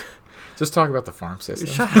 Just talk about the farm system.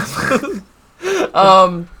 Shut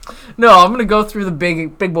up. No, I'm gonna go through the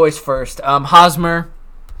big boys first. Hosmer,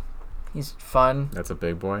 he's fun. That's a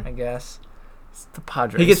big boy, I guess. It's the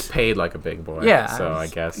Padres. He gets paid like a big boy. Yeah, so I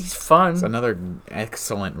guess he's fun. It's another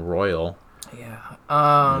excellent Royal. Yeah.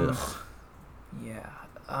 Ugh. Yeah.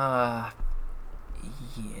 Yeah.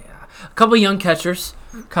 A couple young catchers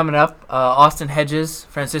coming up. Austin Hedges,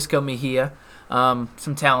 Francisco Mejia.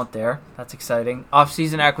 Some talent there. That's exciting.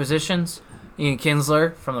 Off-season acquisitions. Ian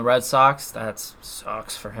Kinsler from the Red Sox. That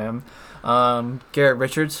sucks for him. Garrett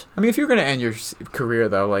Richards. I mean, if you're going to end your career,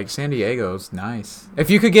 though, like, San Diego's nice. If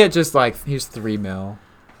you could get just, like, here's $3 million.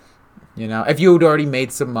 You know? If you had already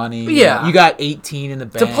made some money. Yeah. You got 18 in the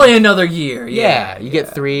bank. To play another year. Yeah. You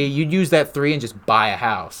get 3. You'd use that 3 and just buy a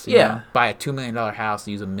house. You Yeah. know? Buy a $2 million house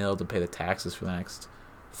and use $1 million to pay the taxes for the next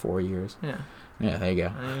 4 years. Yeah. Yeah, there you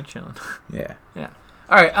go. And you're chilling. Yeah. Yeah.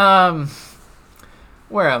 All right.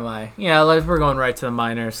 Where am I? Yeah, we're going right to the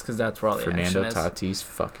minors because that's where all the Fernando action is. Tatis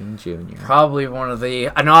fucking Jr. Probably one of the.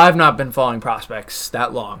 I know I've not been following prospects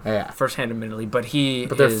that long. Yeah. Firsthand, admittedly, but he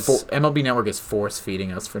But is MLB Network is force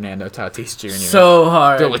feeding us Fernando Tatis Jr. so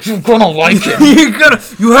hard. They're like, you're gonna like him.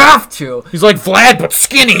 You have to. He's like Vlad, but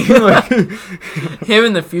skinny. Him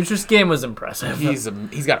in the Futures game was impressive. He's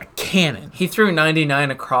got a cannon. He threw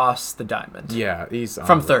 99 across the diamond. Yeah, he's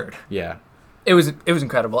from third. Yeah. It was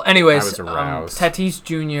incredible. Anyways, I was aroused. Tatis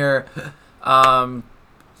Jr.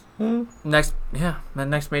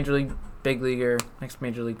 Next major league big leaguer, next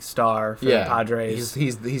major league star for the Padres.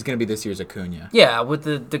 He's gonna be this year's Acuna. Yeah, with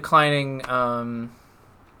the declining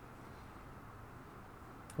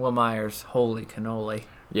Will Myers, holy cannoli.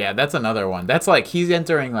 Yeah, that's another one. That's like he's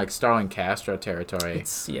entering like Starlin Castro territory,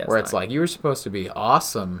 where it's like you were supposed to be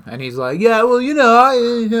awesome, and he's like, yeah, well,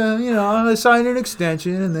 I signed an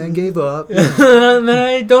extension and then gave up. And then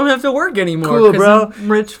I don't have to work anymore. Cool, bro. I'm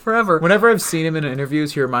rich forever. Whenever I've seen him in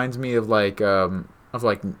interviews, he reminds me of like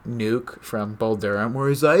Nuke from Bull Durham, where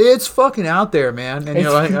he's like, it's fucking out there, man, and you're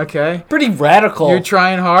like, okay, pretty radical. You're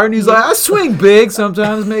trying hard, and he's like, I swing big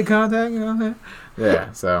sometimes, make contact, you know.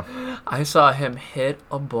 Yeah, so I saw him hit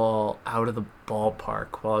a ball out of the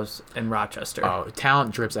ballpark while I was in Rochester. Oh,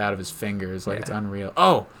 talent drips out of his fingers like it's unreal.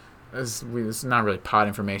 Oh, this is not really pod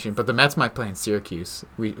information, but the Mets might play in Syracuse.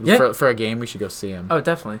 For a game, we should go see him. Oh,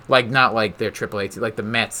 definitely. Like not like their AAA, like the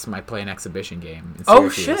Mets might play an exhibition game in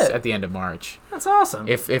Syracuse at the end of March. That's awesome.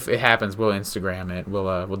 If it happens, we'll Instagram it.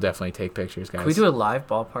 We'll definitely take pictures, guys. Can we do a live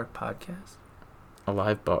ballpark podcast? A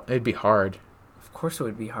live ball? It'd be hard. Of course it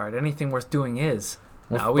would be hard. Anything worth doing is.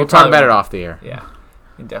 We'll talk about it off the air. Yeah.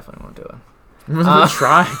 We definitely won't do it. We'll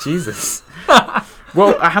try. Jesus.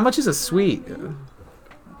 Well, how much is a suite?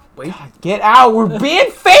 Wait. Get out. We're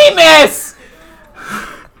being famous.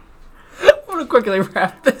 I'm going to quickly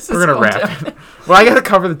wrap this. We're going to wrap it. Well, I got to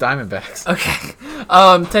cover the Diamondbacks. Okay.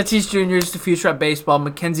 Tatis Jr. is the future of baseball.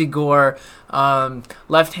 Mackenzie Gore,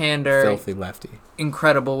 left-hander. Filthy lefty.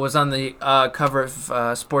 Incredible. Was on the cover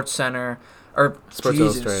of Sports Center. Or Sports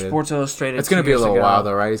Illustrated. It's going to be a little while,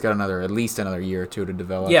 though, right? He's got at least another year or two to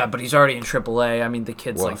develop. Yeah, but he's already in AAA. I mean, the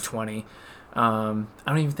kid's like 20. I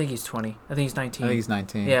don't even think he's 20. I think he's 19. I think he's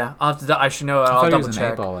 19. Yeah, I should know. I'll double check. He was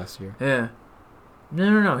an A-ball last year. Yeah.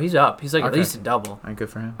 No. He's up. He's like at least a double. Good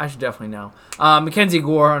for him. I should definitely know. Mackenzie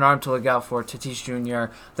Gore, an arm to look out for. Tatis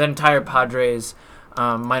Jr. The entire Padres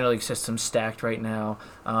minor league system stacked right now.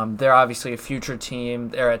 They're obviously a future team.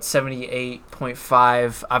 They're at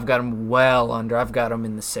 78.5. I've got them well under. I've got them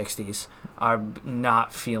in the 60s. I'm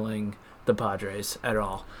not feeling the Padres at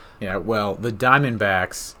all. Yeah, well, the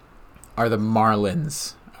Diamondbacks are the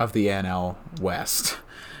Marlins of the NL West.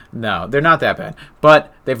 No, they're not that bad.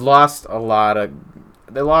 But they've lost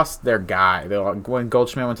they lost their guy. When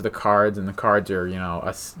Goldschmidt went to the Cards, and the Cards are,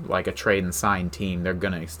 like a trade and sign team, they're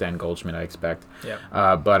going to extend Goldschmidt, I expect. Yeah.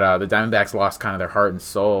 But the Diamondbacks lost kind of their heart and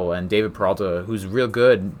soul, and David Peralta, who's real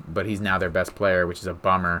good, but he's now their best player, which is a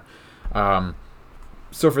bummer.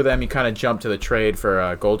 So for them, you kind of jump to the trade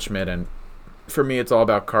for Goldschmidt, and for me, it's all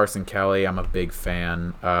about Carson Kelly. I'm a big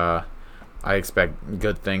fan. I expect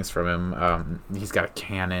good things from him. He's got a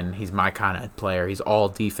cannon. He's my kind of player. He's all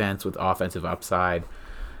defense with offensive upside.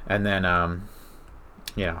 And then,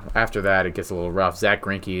 after that, it gets a little rough. Zach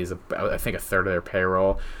Greinke is, I think, a third of their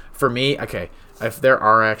payroll. For me, okay, if there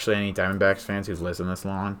are actually any Diamondbacks fans who've listened this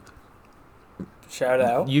long, shout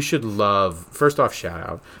out. You should love, first off, shout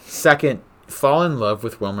out. Second, fall in love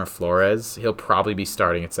with Wilmer Flores. He'll probably be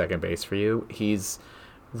starting at second base for you. He's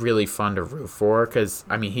really fun to root for because,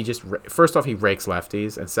 I mean, first off, he rakes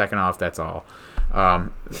lefties, and second off, that's all.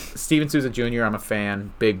 Steven Souza Jr., I'm a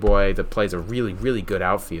fan. Big boy that plays a really, really good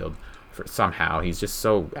outfield somehow. He's just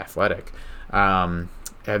so athletic.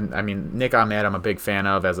 And, I mean, Nick Ahmed I'm a big fan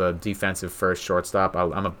of as a defensive first shortstop.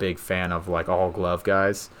 I'm a big fan of, like, all glove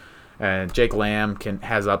guys. And Jake Lamb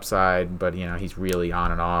has upside, but, you know, he's really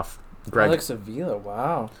on and off. Alex Avila,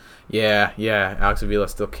 wow. Yeah. Alex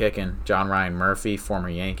Avila's still kicking. John Ryan Murphy, former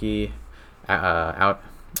Yankee.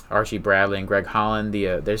 Archie Bradley and Greg Holland.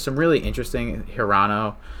 There's some really interesting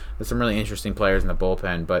Hirano. There's some really interesting players in the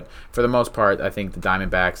bullpen, but for the most part, I think the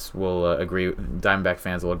Diamondbacks will agree. Diamondback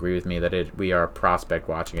fans will agree with me that we are prospect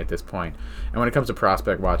watching at this point. And when it comes to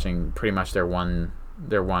prospect watching, pretty much their one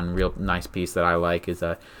real nice piece that I like is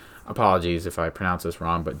apologies if I pronounce this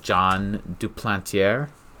wrong, but John Duplantier.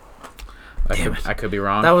 I could be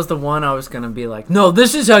wrong. That was the one I was going to be like, no,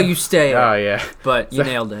 this is how you stay. Oh, yeah. But you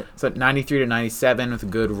nailed it. So 93 to 97 with a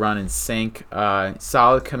good run and sink.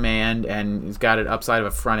 Solid command, and he's got an upside of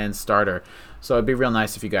a front-end starter. So it'd be real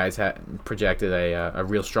nice if you guys had projected a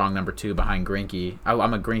real strong number 2 behind Greinke.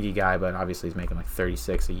 I'm a Greinke guy, but obviously he's making like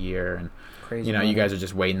 36 a year. And, crazy, you know, you guys are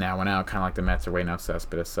just waiting that one out, kind of like the Mets are waiting out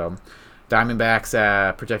Cespedes. So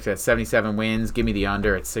Diamondbacks projected at 77 wins. Give me the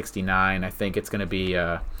under at 69. I think it's going to be...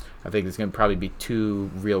 I think there's going to probably be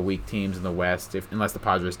 2 real weak teams in the West, unless the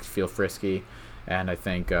Padres feel frisky. And I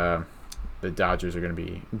think the Dodgers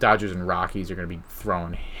and Rockies are going to be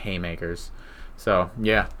throwing haymakers. So,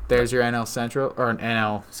 yeah, there's your NL Central, or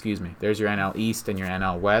there's your NL East and your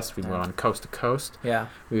NL West. We went on coast to coast. Yeah.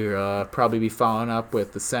 We'll probably be following up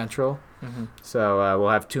with the Central. Mm-hmm. So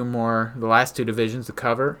we'll have the last 2 divisions to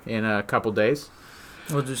cover in a couple days.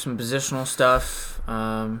 We'll do some positional stuff.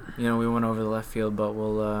 You know, we went over the left field, but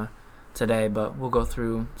we'll go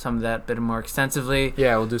through some of that a bit more extensively.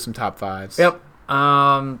 Yeah, we'll do some top 5s. Yep.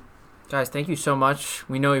 Guys, thank you so much.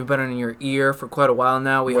 We know you've been in your ear for quite a while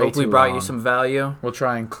now. We hope we brought you some value. We'll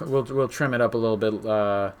try and we'll trim it up a little bit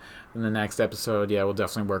in the next episode. Yeah, we'll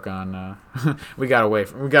definitely work on. we got away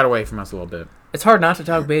from us a little bit. It's hard not to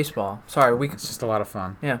talk baseball. Sorry, it's just a lot of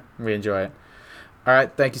fun. Yeah, we enjoy it. All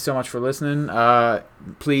right, thank you so much for listening.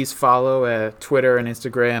 Please follow Twitter and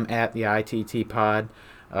Instagram at the ITT Pod.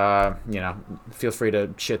 You know, feel free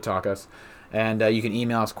to shit talk us. And you can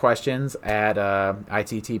email us questions at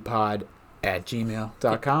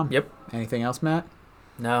ittpod@gmail.com. Yep. Anything else, Matt?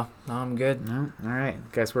 No, I'm good. No? All right.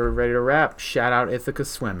 Guess we're ready to wrap. Shout out Ithaca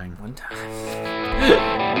Swimming. One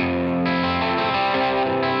time.